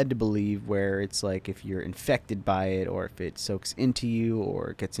you're led to believe, where it's like if you're infected by it, or if it soaks into you,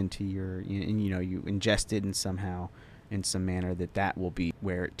 or it gets into your, you ingest it in some manner, that will be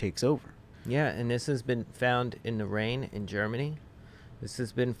where it takes over. Yeah, and this has been found in the rain in Germany. This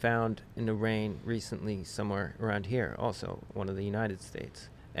has been found in the rain recently somewhere around here, also one of the United States.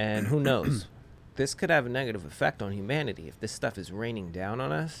 And who knows? This could have a negative effect on humanity if this stuff is raining down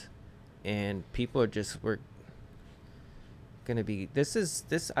on us, and people are just, going to be.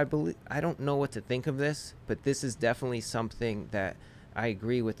 I believe. I don't know what to think of this, but this is definitely something that I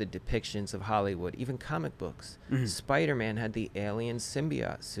agree with the depictions of Hollywood, even comic books. Mm-hmm. Spider-Man had the alien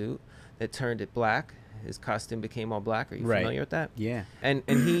symbiote suit that turned it black. His costume became all black. Are you familiar with that? Yeah. And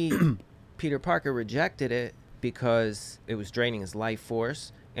he, Peter Parker, rejected it because it was draining his life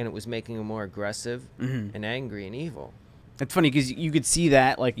force and it was making him more aggressive and angry and evil. It's funny because you could see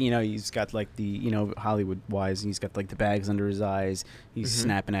that, like, he's got like the, Hollywood-wise, he's got like the bags under his eyes. He's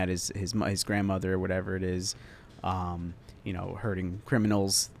snapping at his grandmother or whatever it is, hurting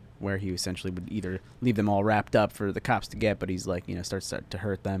criminals, where he essentially would either leave them all wrapped up for the cops to get, but he's like, starts to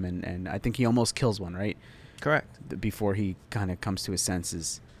hurt them. And I think he almost kills one, right? Correct. Before he kind of comes to his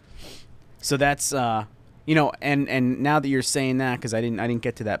senses. So that's, and now that you're saying that, because I didn't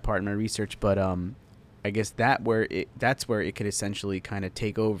get to that part in my research, but I guess that's where it could essentially kind of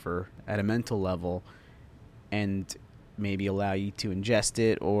take over at a mental level and maybe allow you to ingest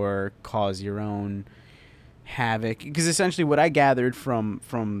it or cause your own havoc. Because essentially what I gathered from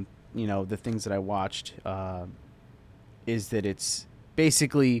the things that I watched is that it's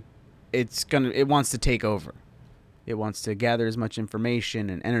basically it wants to take over. It wants to gather as much information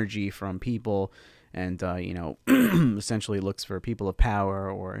and energy from people and essentially looks for people of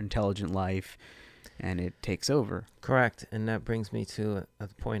power or intelligent life, and it takes over. Correct. And that brings me to a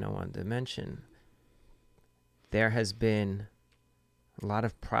point I wanted to mention. There has been a lot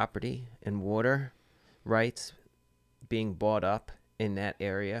of property and water rights being bought up in that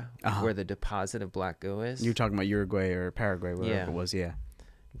area where the deposit of black goo is. You're talking about Uruguay or Paraguay, wherever it was, yeah.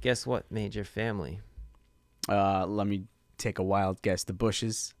 Guess what made your family? Let me take a wild guess. The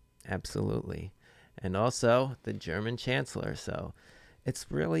Bushes. Absolutely. And also the German chancellor. So it's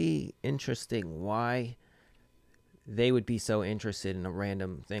really interesting why they would be so interested in a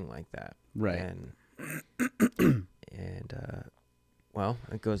random thing like that. Right. And well,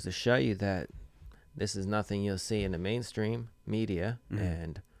 it goes to show you that this is nothing you'll see in the mainstream media,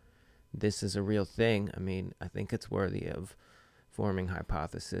 and this is a real thing. I mean, I think it's worthy of forming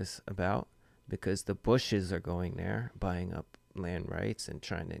hypothesis about, because the Bushes are going there, buying up land rights and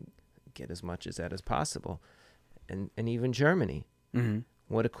trying to get as much as that as possible. And even Germany. Mm-hmm.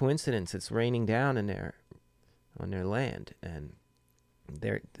 What a coincidence. It's raining down on their land, and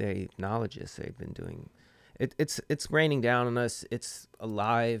they acknowledge this. They've been doing it's raining down on us. It's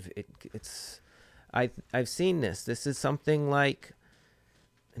alive. I've seen this. This is something like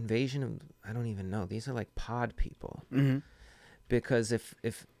invasion of, I don't even know. These are like pod people. Mm-hmm. Because if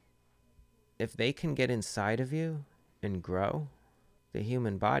they can get inside of you and grow, the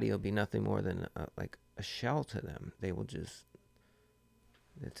human body will be nothing more than like a shell to them. They will just,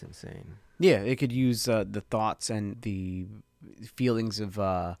 it's insane. Yeah, it could use the thoughts and the feelings of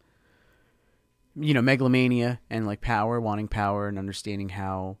megalomania and like power, wanting power and understanding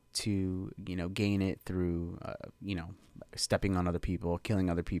how to, gain it through, stepping on other people, killing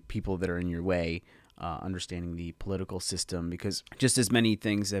other people that are in your way, understanding the political system, because just as many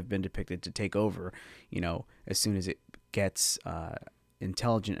things have been depicted to take over, as soon as it gets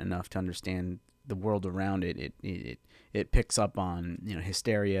intelligent enough to understand the world around it, it picks up on,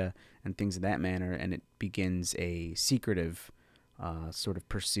 hysteria and things of that manner, and it begins a secretive sort of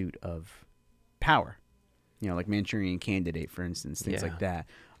pursuit of power, like Manchurian Candidate, for instance, things like that.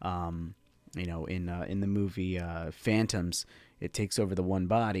 In the movie Phantoms, it takes over the one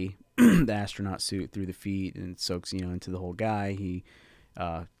body, the astronaut suit, through the feet, and soaks, into the whole guy. He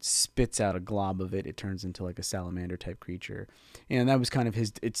spits out a glob of it. It turns into like a salamander type creature, and that was kind of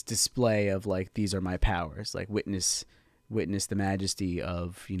its display of like, these are my powers, like witness the majesty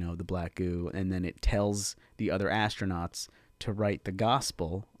of the black goo. And then it tells the other astronauts to write the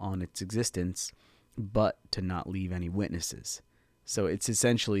gospel on its existence, but to not leave any witnesses. So it's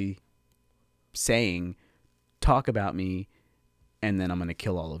essentially saying, talk about me, and then I'm going to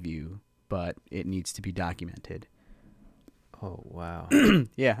kill all of you, but it needs to be documented. Oh, wow.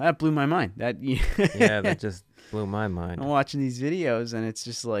 Yeah, that blew my mind. Yeah, that just blew my mind. I'm watching these videos, and it's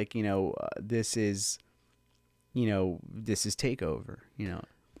just like, this is takeover,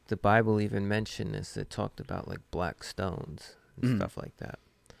 The Bible even mentioned this. It talked about like black stones and stuff like that,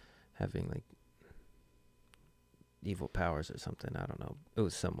 having like evil powers or something. I don't know. It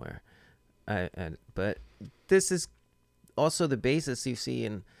was somewhere. But this is also the basis you see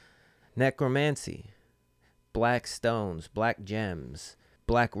in necromancy. Black stones, black gems,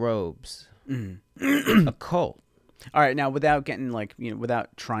 black robes, a cult. All right, now without getting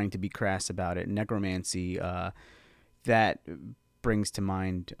without trying to be crass about it, necromancy, that brings to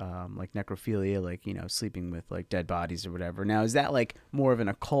mind like necrophilia, like, you know, sleeping with like dead bodies or whatever. Now, is that like more of an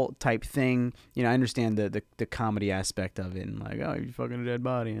occult type thing? You know, I understand the comedy aspect of it and like, oh, you're fucking a dead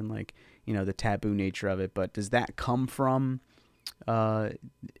body and like, you know, the taboo nature of it. But does that come from an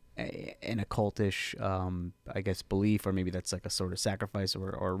occultish, I guess, belief, or maybe that's like a sort of sacrifice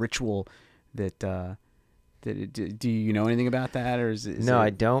or ritual that do you know anything about that, or is No, it... I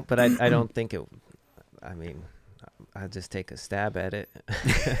don't, but I don't think it. I mean, I'll just take a stab at it.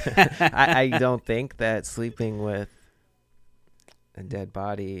 I don't think that sleeping with a dead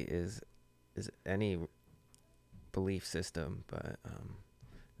body is any belief system, but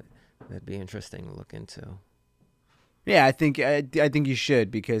that'd be interesting to look into. Yeah, I think you should,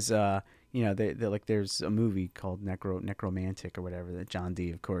 because you know, they like, there's a movie called Necromantic or whatever that John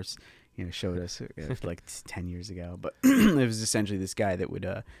D, of course, you know, showed us like 10 years ago. But it was essentially this guy that would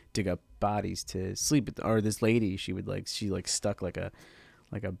dig up bodies to sleep with, or this lady, she stuck like a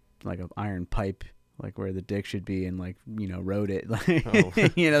iron pipe like where the dick should be and like, you know, rode it.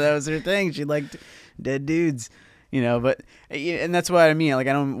 You know, that was her thing. She liked dead dudes. You know, but, and that's what I mean. Like,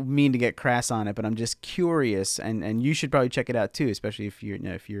 I don't mean to get crass on it, but I'm just curious, and you should probably check it out too, especially if you're, you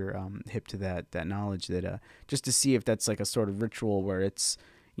know, if you're hip to that knowledge, that just to see if that's like a sort of ritual where it's,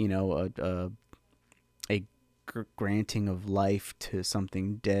 you know, a granting of life to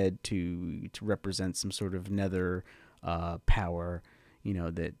something dead to represent some sort of nether power, you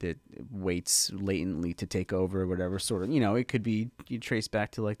know, that waits latently to take over or whatever sort of, you know, it could be, you trace back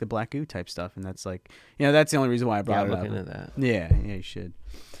to like the black goo type stuff. And that's like, you know, that's the only reason why I brought it up. Looking at that. Yeah, you should.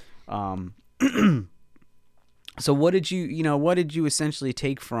 So what did you essentially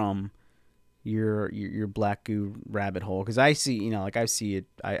take from your black goo rabbit hole? Cause I see, you know, like I see it,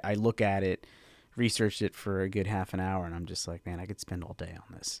 I look at it, researched it for a good half an hour, and I'm just like, man, I could spend all day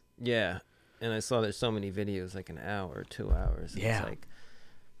on this. Yeah. And I saw there's so many videos, like an hour, 2 hours. Yeah.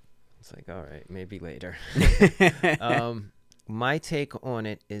 It's like, all right, maybe later. My take on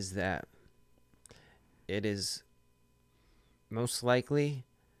it is that it is most likely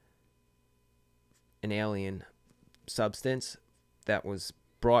an alien substance that was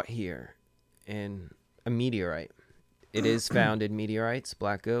brought here in a meteorite. It is found in meteorites,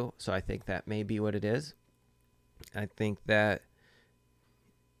 black goo, so I think that may be what it is. I think that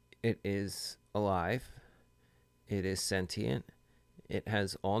it is alive. It is sentient. It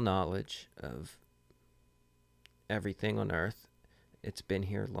has all knowledge of everything on Earth. It's been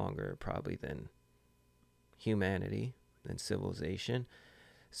here longer probably than humanity, than civilization.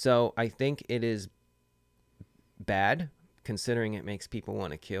 So I think it is bad, considering it makes people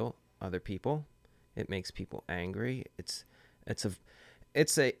want to kill other people. It makes people angry. It's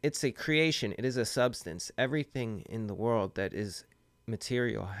a creation. It is a substance. Everything in the world that is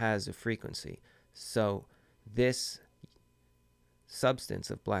material has a frequency. So this substance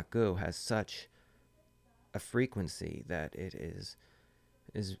of black goo has such a frequency that it is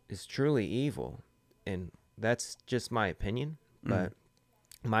truly evil, and that's just my opinion, but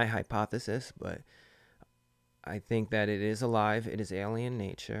my hypothesis. But I think that it is alive. It is alien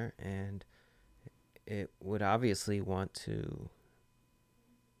nature, and it would obviously want to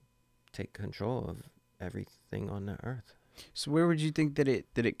take control of everything on the earth. So where would you think that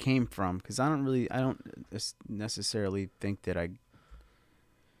it came from? Because I don't necessarily think that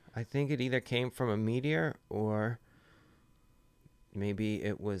I think it either came from a meteor, or maybe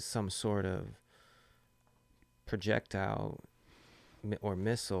it was some sort of projectile or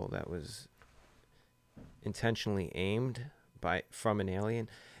missile that was intentionally aimed from an alien.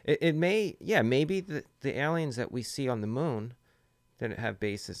 It may, yeah, maybe the aliens that we see on the moon that have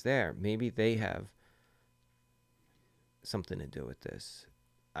bases there, maybe they have something to do with this.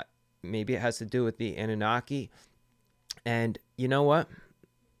 Maybe it has to do with the Anunnaki. And you know what?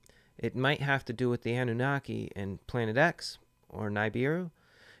 It might have to do with the Anunnaki and Planet X or Nibiru,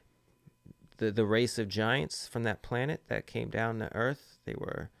 the race of giants from that planet that came down to Earth. They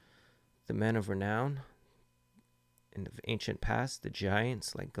were the men of renown in the ancient past, the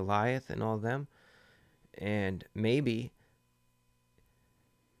giants like Goliath and all of them. And maybe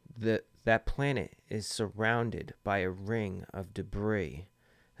that planet is surrounded by a ring of debris.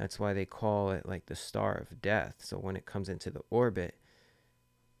 That's why they call it like the Star of Death. So when it comes into the orbit,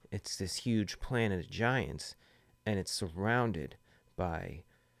 it's this huge planet of giants, and it's surrounded by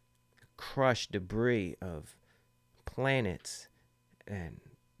crushed debris of planets and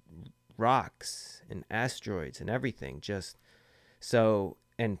rocks and asteroids and everything. Just so,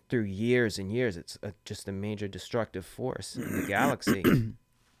 and through years and years, it's just a major destructive force in the galaxy.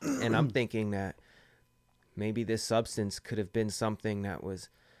 And I'm thinking that maybe this substance could have been something that was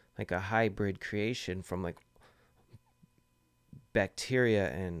like a hybrid creation from like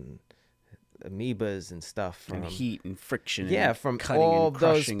bacteria and amoebas and stuff from and heat and friction. Yeah, and from cutting all and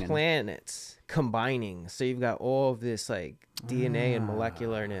those crushing planets combining. So you've got all of this like DNA and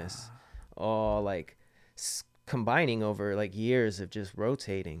molecularness all like combining over like years of just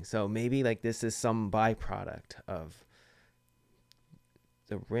rotating. So maybe like this is some byproduct of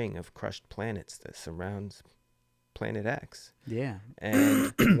the ring of crushed planets that surrounds planet X. Yeah.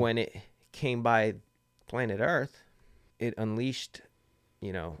 And when it came by planet Earth, it unleashed,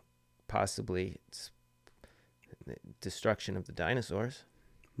 possibly the destruction of the dinosaurs.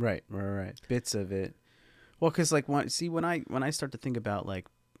 Right. Bits of it. Well, because like when I start to think about like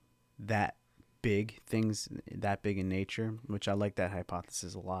that big things that big in nature, which I like that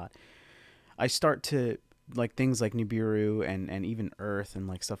hypothesis a lot, I start to like things like Nibiru and even Earth and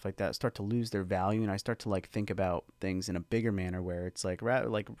like stuff like that start to lose their value, and I start to like think about things in a bigger manner where it's like rather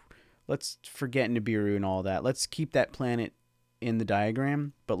like let's forget Nibiru and all that. Let's keep that planet in the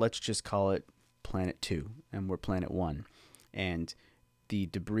diagram, but let's just call it Planet 2, and we're Planet 1. And the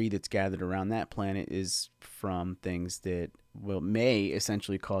debris that's gathered around that planet is from things that may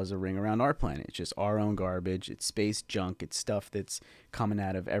essentially cause a ring around our planet. It's just our own garbage. It's space junk. It's stuff that's coming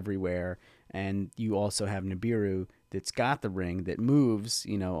out of everywhere. And you also have Nibiru that's got the ring that moves,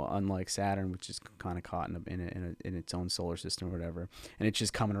 unlike Saturn, which is kind of caught in its own solar system or whatever. And it's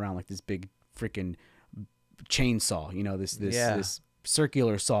just coming around like this big freaking chainsaw, this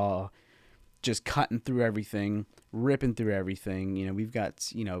circular saw, just cutting through everything, ripping through everything. We've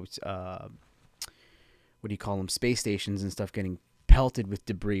got, what do you call them? Space stations and stuff getting pelted with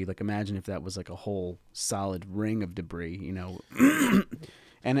debris. Like imagine if that was like a whole solid ring of debris,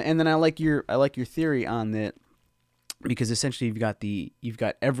 And then I like your theory on that, because essentially you've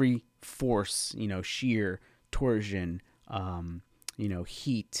got every force, shear, torsion,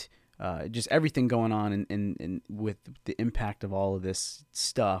 heat, just everything going on and with the impact of all of this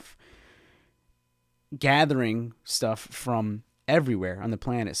stuff, gathering stuff from everywhere on the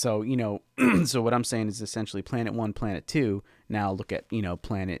planet. So, so what I'm saying is essentially Planet 1, Planet 2. Now look at,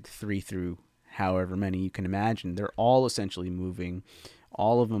 Planet 3 through however many you can imagine. They're all essentially moving.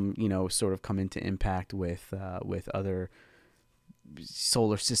 All of them, sort of come into impact with other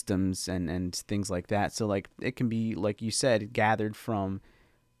solar systems and things like that. So like it can be, like you said, gathered from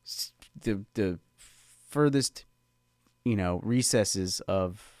the furthest, recesses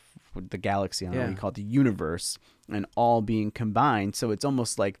of the galaxy, I don't know what you call it, the universe, and all being combined. So it's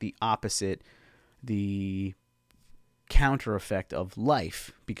almost like the opposite, the counter effect of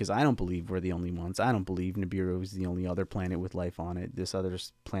life, because I don't believe we're the only ones. I don't believe Nibiru is the only other planet with life on it. This other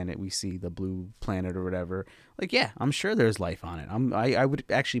planet we see, the blue planet or whatever, like, yeah, I'm sure there's life on it. I would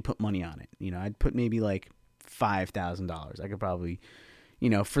actually put money on it. I'd put maybe like $5,000. I could probably,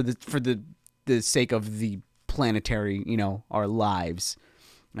 for the sake of the planetary, our lives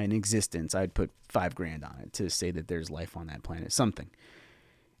and existence, I'd put $5,000 on it to say that there's life on that planet, something.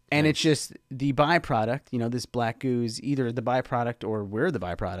 And it's just the byproduct, this black goo is either the byproduct or we're the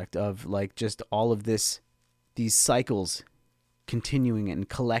byproduct of like just all of these cycles continuing and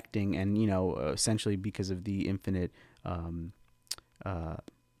collecting, and, essentially because of the infinite,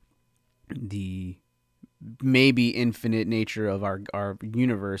 the maybe infinite nature of our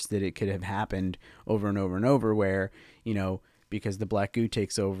universe, that it could have happened over and over and over where, because the black goo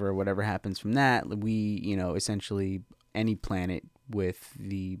takes over, whatever happens from that, we, essentially any planet with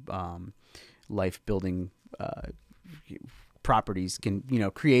the life building properties can,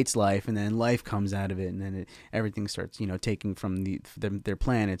 creates life, and then life comes out of it, and then everything starts, taking from their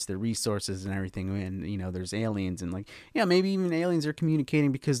planets, their resources and everything, and there's aliens, and like, maybe even aliens are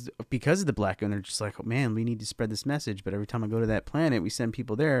communicating because of the black, and they're just like, oh man, we need to spread this message, but every time I go to that planet, we send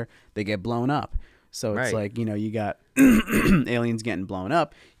people there, they get blown up. So it's like, you got aliens getting blown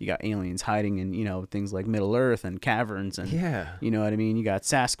up. You got aliens hiding in, things like Middle Earth and caverns. And, you know what I mean? You got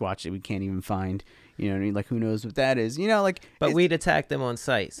Sasquatch that we can't even find. You know what I mean? Like, who knows what that is? But we'd attack them on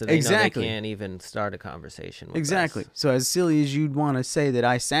sight, so they know they can't even start a conversation with us. So as silly as you'd want to say that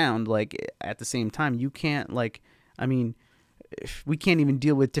I sound, like, at the same time, you can't, like, I mean, we can't even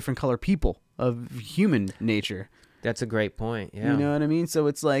deal with different color people of human nature. That's a great point. Yeah. You know what I mean? So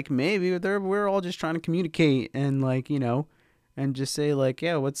it's like maybe we're all just trying to communicate and like, and just say like,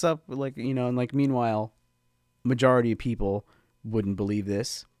 yeah, what's up? Like, and like meanwhile, majority of people wouldn't believe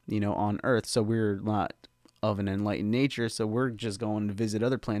this, on Earth. So we're not of an enlightened nature. So we're just going to visit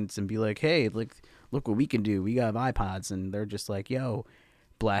other planets and be like, hey, look what we can do. We got iPods, and they're just like, yo,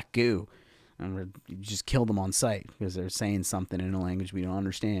 black goo. And you just kill them on sight because they're saying something in a language we don't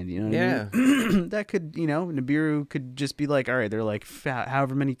understand. You know what I mean? That could, Nibiru could just be like, all right, they're like,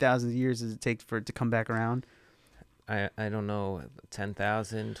 however many thousands of years does it take for it to come back around? I don't know,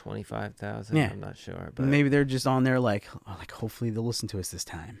 10,000, 25,000. Yeah. I'm not sure, but Maybe they're just on there like hopefully they'll listen to us this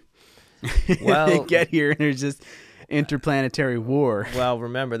time. Well, they get here and there's just interplanetary war. well,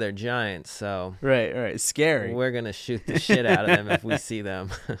 remember they're giants, so Right. Scary. we're gonna shoot the shit out of them if we see them.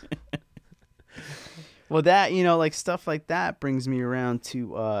 Well, that, like stuff like that brings me around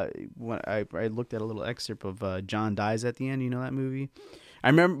to when I looked at a little excerpt of John Dies at the End. You know that movie? I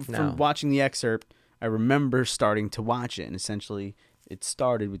remember from watching the excerpt, I remember starting to watch it, and essentially it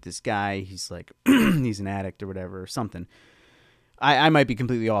started with this guy. He's like, he's an addict or whatever, or something. I might be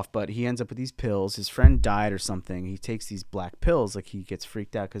completely off, but he ends up with these pills. His friend died or something. He takes these black pills, like he gets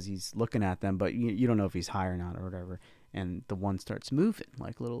freaked out because he's looking at them, but you don't know if he's high or not or whatever. And the one starts moving,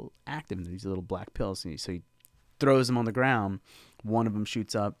 like little active, these little black pills. And so he throws them on the ground. One of them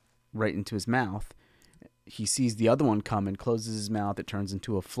shoots up right into his mouth. He sees the other one come and closes his mouth. It turns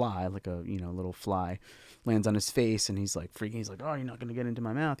into a fly, like a little fly, lands on his face, and he's like freaking. He's like, "Oh, you're not gonna get into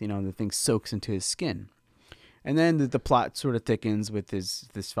my mouth," and the thing soaks into his skin. And then the plot sort of thickens with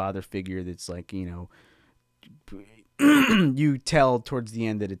this father figure that's like, you tell towards the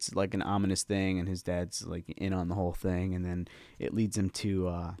end that it's like an ominous thing, and his dad's like in on the whole thing, and then it leads him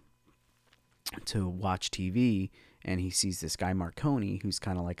to watch TV, and he sees this guy Marconi, who's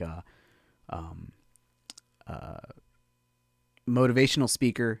kind of like a motivational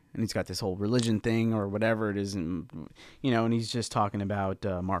speaker, and he's got this whole religion thing or whatever it is, and he's just talking about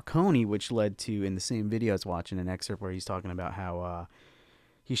Marconi, which led to, in the same video I was watching, an excerpt where he's talking about how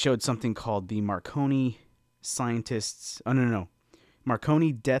he showed something called the Marconi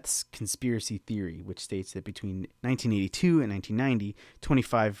Marconi Deaths Conspiracy Theory, which states that between 1982 and 1990,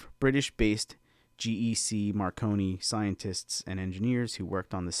 25 British-based GEC Marconi scientists and engineers who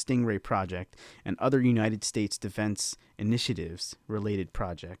worked on the Stingray project and other United States Defense Initiatives related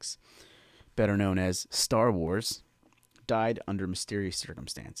projects, better known as Star Wars, died under mysterious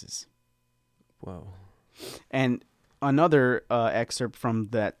circumstances. Whoa. And another excerpt from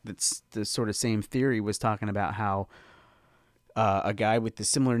that's the sort of same theory was talking about how a guy with the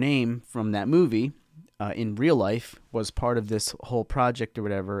similar name from that movie in real life was part of this whole project or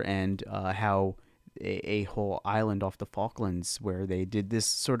whatever, and how a whole island off the Falklands where they did this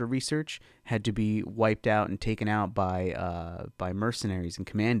sort of research had to be wiped out and taken out by mercenaries and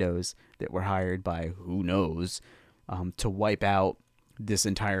commandos that were hired by who knows to wipe out this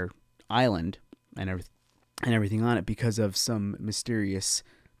entire island and everything on it because of some mysterious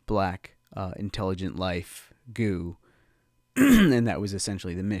black intelligent life goo. And that was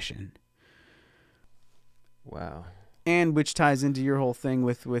essentially the mission. Wow. And which ties into your whole thing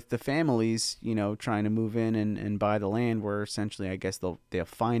with the families, trying to move in and buy the land, where essentially I guess they'll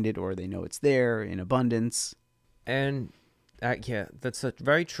find it, or they know it's there in abundance. And yeah, that's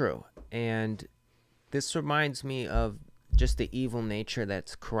very true. And this reminds me of just the evil nature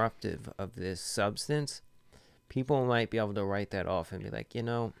that's corruptive of this substance. People might be able to write that off and be like,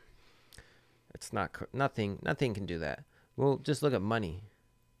 it's nothing can do that. Well, just look at money.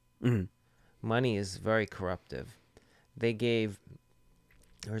 Mm-hmm. Money is very corruptive. There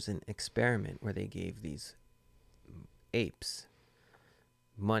was an experiment where they gave these apes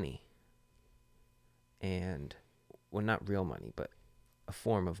money, and not real money, but a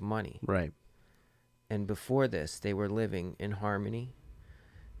form of money. Right. And before this, they were living in harmony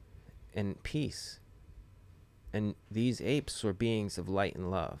and peace. And these apes were beings of light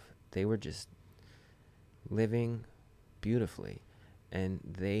and love. They were just living beautifully. And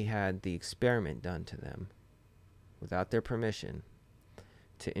they had the experiment done to them without their permission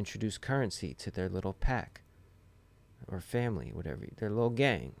to introduce currency to their little pack or family, whatever, their little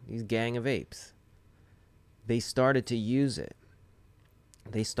gang, these gang of apes. They started to use it.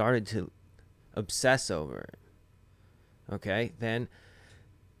 They started to obsess over it. Okay? Then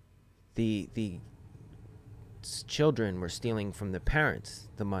the children were stealing from the parents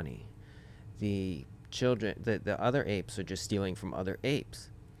the money. The other apes are just stealing from other apes.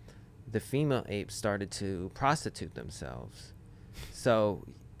 The female apes started to prostitute themselves. So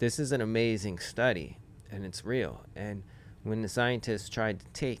this is an amazing study, and it's real. And when the scientists tried to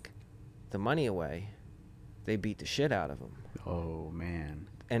take the money away, they beat the shit out of them. Oh, man.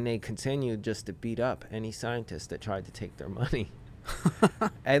 And they continued just to beat up any scientist that tried to take their money.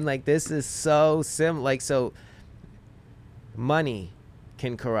 And this is so so money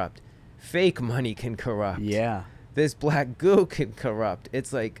can corrupt. Fake money can corrupt. Yeah. This black goo can corrupt.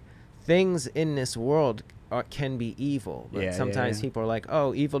 It's like things in this world can be evil. But sometimes people are like,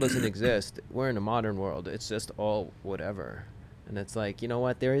 oh, evil doesn't exist. We're in a modern world. It's just all whatever. And it's like, you know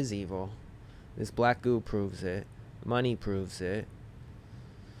what? There is evil. This black goo proves it. Money proves it.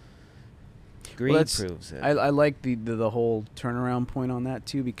 Greed proves it. I like the whole turnaround point on that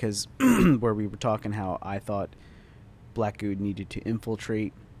too, because where we were talking how I thought black goo needed to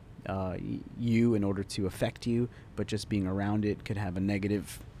infiltrate you in order to affect you, but just being around it could have a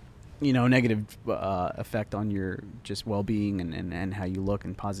negative effect on your just well-being and how you look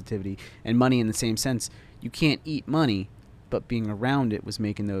and positivity. And money in the same sense, you can't eat money, but being around it was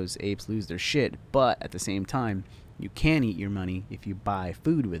making those apes lose their shit. But at the same time, you can eat your money if you buy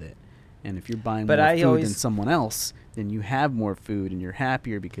food with it. And if you're buying more food than someone else, then you have more food and you're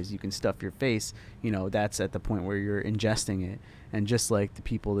happier because you can stuff your face. That's at the point where you're ingesting it. And just like the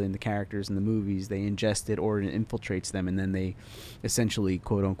people in the characters in the movies, they ingest it or it infiltrates them, and then they essentially,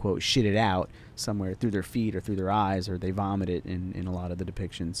 quote unquote, shit it out somewhere through their feet or through their eyes, or they vomit it in a lot of the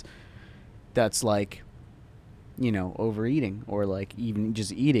depictions. That's like, overeating, or like even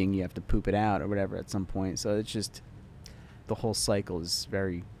just eating, you have to poop it out or whatever at some point. So it's just, the whole cycle is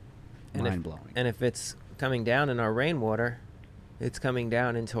very mind-blowing. And if it's coming down in our rainwater, it's coming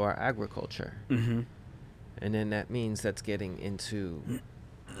down into our agriculture. Mm-hmm. And then that means that's getting into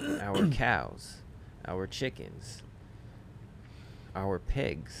our cows, our chickens, our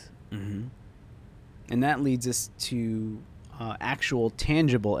pigs. Mm-hmm. And that leads us to actual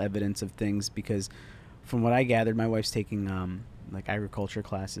tangible evidence of things, because from what I gathered, my wife's taking like agriculture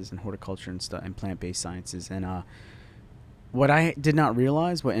classes and horticulture and stuff and plant-based sciences. And what I did not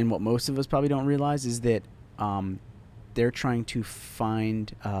realize, and what most of us probably don't realize, is that they're trying to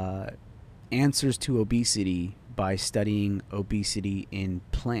find answers to obesity by studying obesity in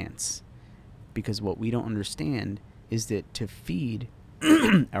plants. Because what we don't understand is that to feed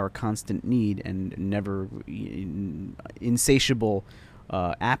our constant need and never insatiable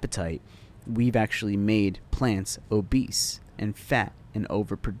appetite, we've actually made plants obese and fat and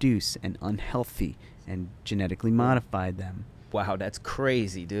overproduce and unhealthy and genetically modified them. Wow, that's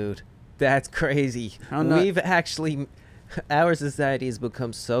crazy, dude. That's crazy. We've actually, our society has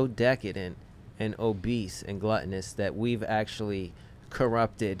become so decadent and obese and gluttonous that we've actually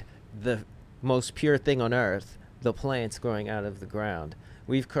corrupted the most pure thing on earth, the plants growing out of the ground.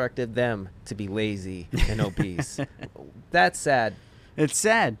 We've corrected them to be lazy and obese. That's sad. It's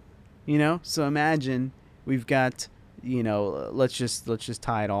sad, So imagine we've got, let's just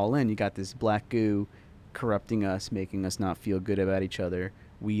tie it all in. You got this black goo corrupting us, making us not feel good about each other.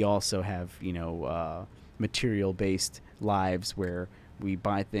 We also have, material-based lives where we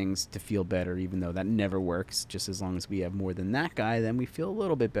buy things to feel better, even though that never works. Just as long as we have more than that guy, then we feel a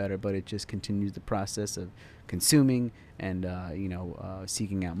little bit better. But it just continues the process of consuming and,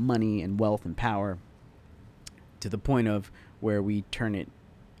 seeking out money and wealth and power, to the point of where we turn it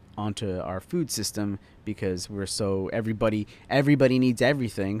onto our food system, because we're so everybody needs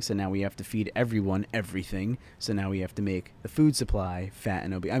everything. So now we have to feed everyone everything. So now we have to make the food supply fat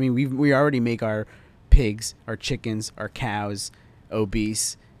and obese. I mean, we already make our pigs, our chickens, our cows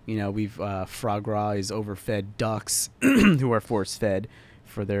obese. We've foie gras is overfed ducks who are force fed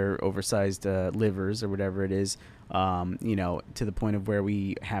for their oversized livers or whatever it is. To the point of where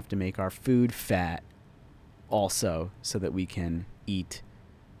we have to make our food fat also so that we can eat.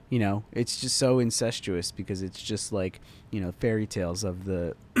 It's just so incestuous, because it's just like, fairy tales of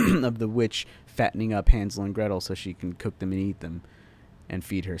the of the witch fattening up Hansel and Gretel so she can cook them and eat them and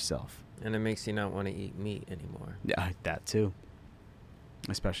feed herself. And it makes you not want to eat meat anymore. Yeah, that too.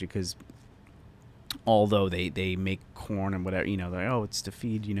 Especially because although they make corn and whatever, they're like, oh, it's to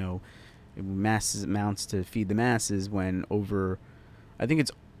feed, masses amounts to feed the masses, when over, I think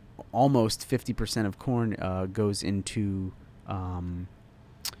it's almost 50% of corn goes into,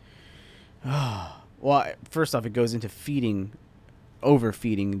 well, first off, it goes into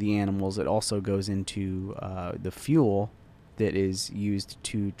overfeeding the animals. It also goes into the fuel that is used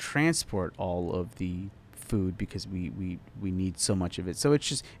to transport all of the food, because we need so much of it. So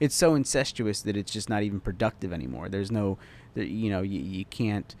it's so incestuous that it's just not even productive anymore. There's no, you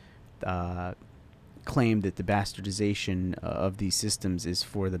can't claim that the bastardization of these systems is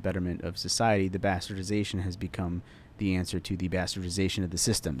for the betterment of society. The bastardization has become the answer to the bastardization of the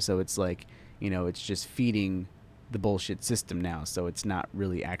system. So it's like, it's just feeding the bullshit system now. So it's not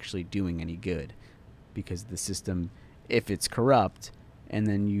really actually doing any good, because the system, if it's corrupt, and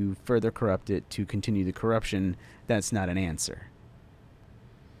then you further corrupt it to continue the corruption, that's not an answer.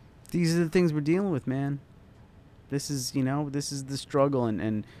 These are the things we're dealing with, man. This is the struggle,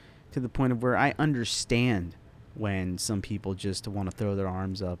 and to the point of where I understand when some people just want to throw their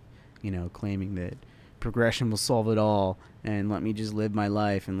arms up, claiming that progression will solve it all, and let me just live my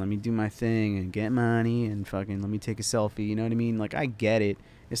life, and let me do my thing, and get money, and fucking let me take a selfie, you know what I mean? Like, I get it.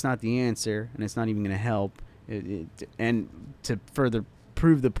 It's not the answer, and it's not even going to help. And to further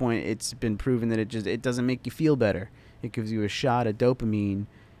prove the point, it's been proven that it doesn't make you feel better. It gives you a shot of dopamine,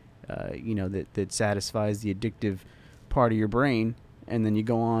 that satisfies the addictive part of your brain, and then you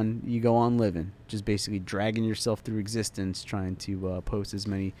go on living, just basically dragging yourself through existence, trying to post as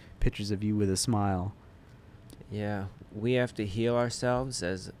many pictures of you with a smile. Yeah, we have to heal ourselves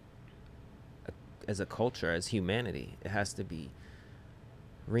as a culture, as humanity. It has to be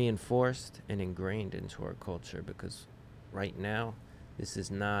reinforced and ingrained into our culture, because right now this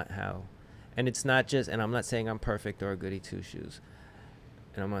is not how. And it's not just, and I'm not saying I'm perfect or a goody two shoes,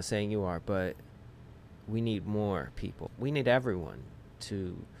 and I'm not saying you are, but we need more people. We need everyone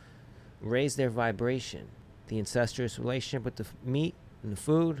to raise their vibration. The incestuous relationship with the meat and the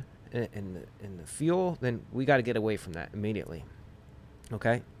food and the fuel, then we got to get away from that immediately.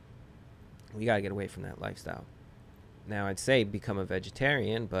 Okay? We got to get away from that lifestyle. Now, I'd say become a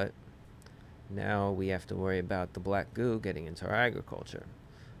vegetarian, but now we have to worry about the black goo getting into our agriculture.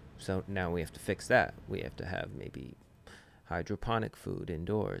 So now we have to fix that. We have to have maybe hydroponic food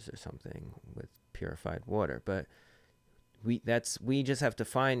indoors or something with purified water. But we just have to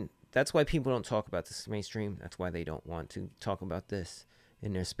find. That's why people don't talk about this mainstream. That's why they don't want to talk about this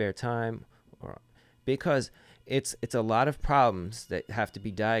in their spare time, because it's a lot of problems that have to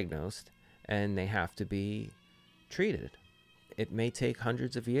be diagnosed and they have to be treated. It may take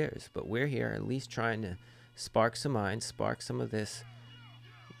hundreds of years, but we're here at least trying to spark some minds, spark some of this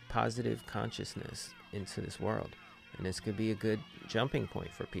positive consciousness into this world. And this could be a good jumping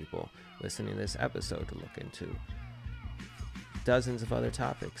point for people listening to this episode to look into dozens of other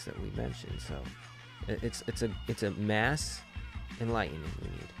topics that we mentioned. So it's a mass enlightenment we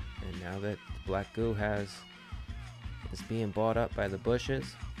need. And now that black goo is being bought up by the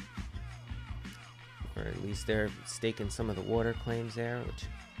Bushes, or at least they're staking some of the water claims there, which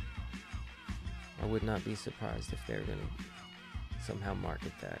I would not be surprised if they're going to somehow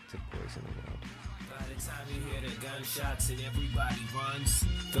market that to poison the world. By the time you hear the gunshots and everybody runs,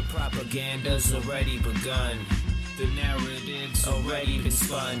 the propaganda's already begun. The narrative's already been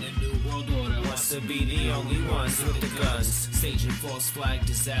spun. The new world order wants to be the only ones with the guns. Staging false flag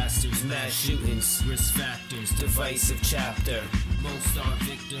disasters, mass shootings, risk factors, divisive chapter. Most are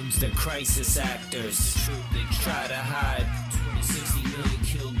victims, they're crisis actors. The truth they try to hide. 60 million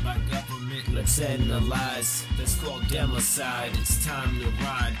killed by government. Let's end the lies. That's called democide. It's time to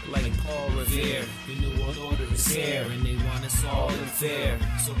ride like Paul Revere. The new world order is here, and they want us all in fear.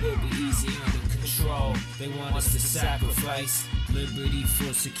 So we'll be easy under control. They want us to sacrifice liberty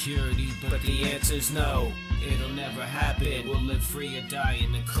for security, but the answer's no. It'll never happen. We'll live free or die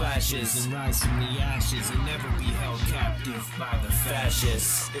in the clashes and rise from the ashes and never be held captive by the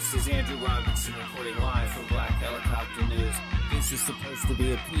fascists. This is Andrew Robinson reporting live from Black Helicopter News. This is supposed to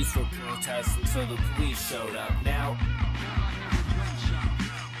be a peaceful protest until the police showed up. Now.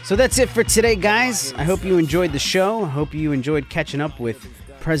 So that's it for today, guys. I hope you enjoyed the show. I hope you enjoyed catching up with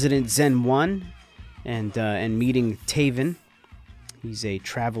President Zen-1 and meeting Teyvan. He's a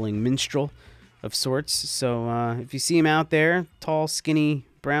traveling minstrel of sorts. So if you see him out there, tall, skinny,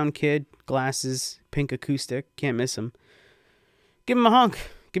 brown kid, glasses, pink acoustic, can't miss him. Give him a honk.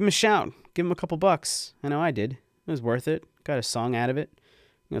 Give him a shout. Give him a couple bucks. I know I did. It was worth it. Got a song out of it.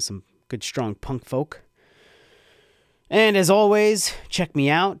 Got some good, strong punk folk. And as always, check me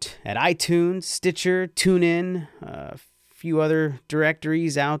out at iTunes, Stitcher, TuneIn, a few other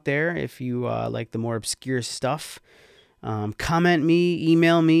directories out there if you like the more obscure stuff. Comment me,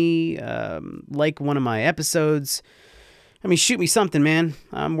 email me, like one of my episodes. I mean, shoot me something, man.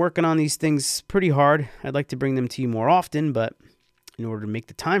 I'm working on these things pretty hard. I'd like to bring them to you more often, but in order to make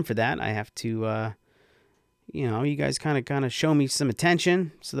the time for that, I have to, you guys kind of show me some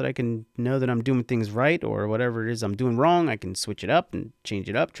attention so that I can know that I'm doing things right, or whatever it is I'm doing wrong, I can switch it up and change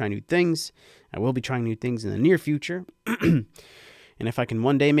it up, try new things. I will be trying new things in the near future. And if I can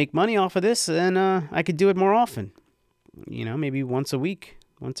one day make money off of this, then I could do it more often. Maybe once a week,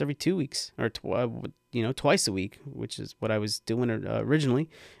 once every 2 weeks, or twice a week, which is what I was doing originally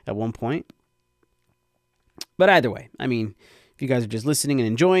at one point. But either way, I mean, if you guys are just listening and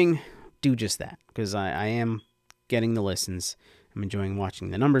enjoying, do just that, because I am getting the listens. I'm enjoying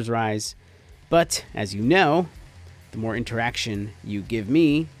watching the numbers rise. But as you know, the more interaction you give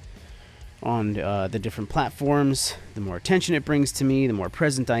me on the different platforms, the more attention it brings to me, the more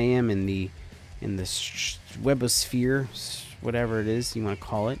present I am in the webosphere, whatever it is you want to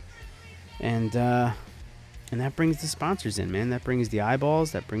call it, and that brings the sponsors in, man. That brings the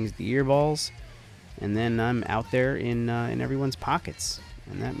eyeballs, that brings the earballs, and then I'm out there in everyone's pockets,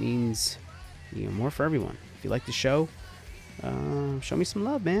 and that means more for everyone. If you like the show, show me some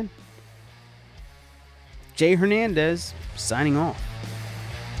love, man. Jay Hernandez signing off.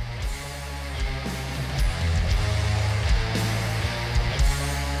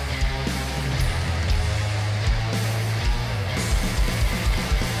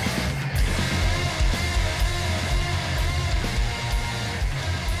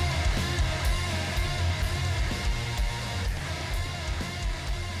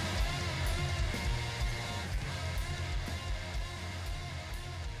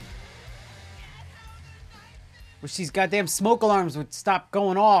 Wish these goddamn smoke alarms would stop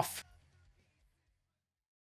going off.